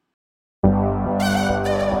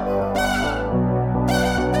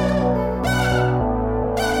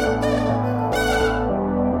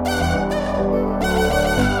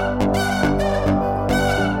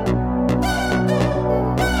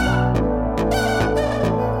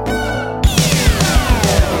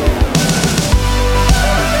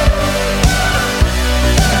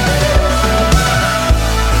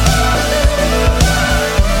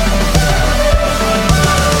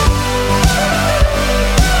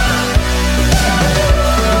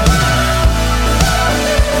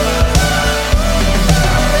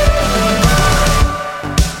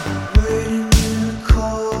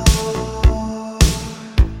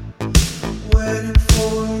 Waiting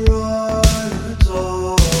for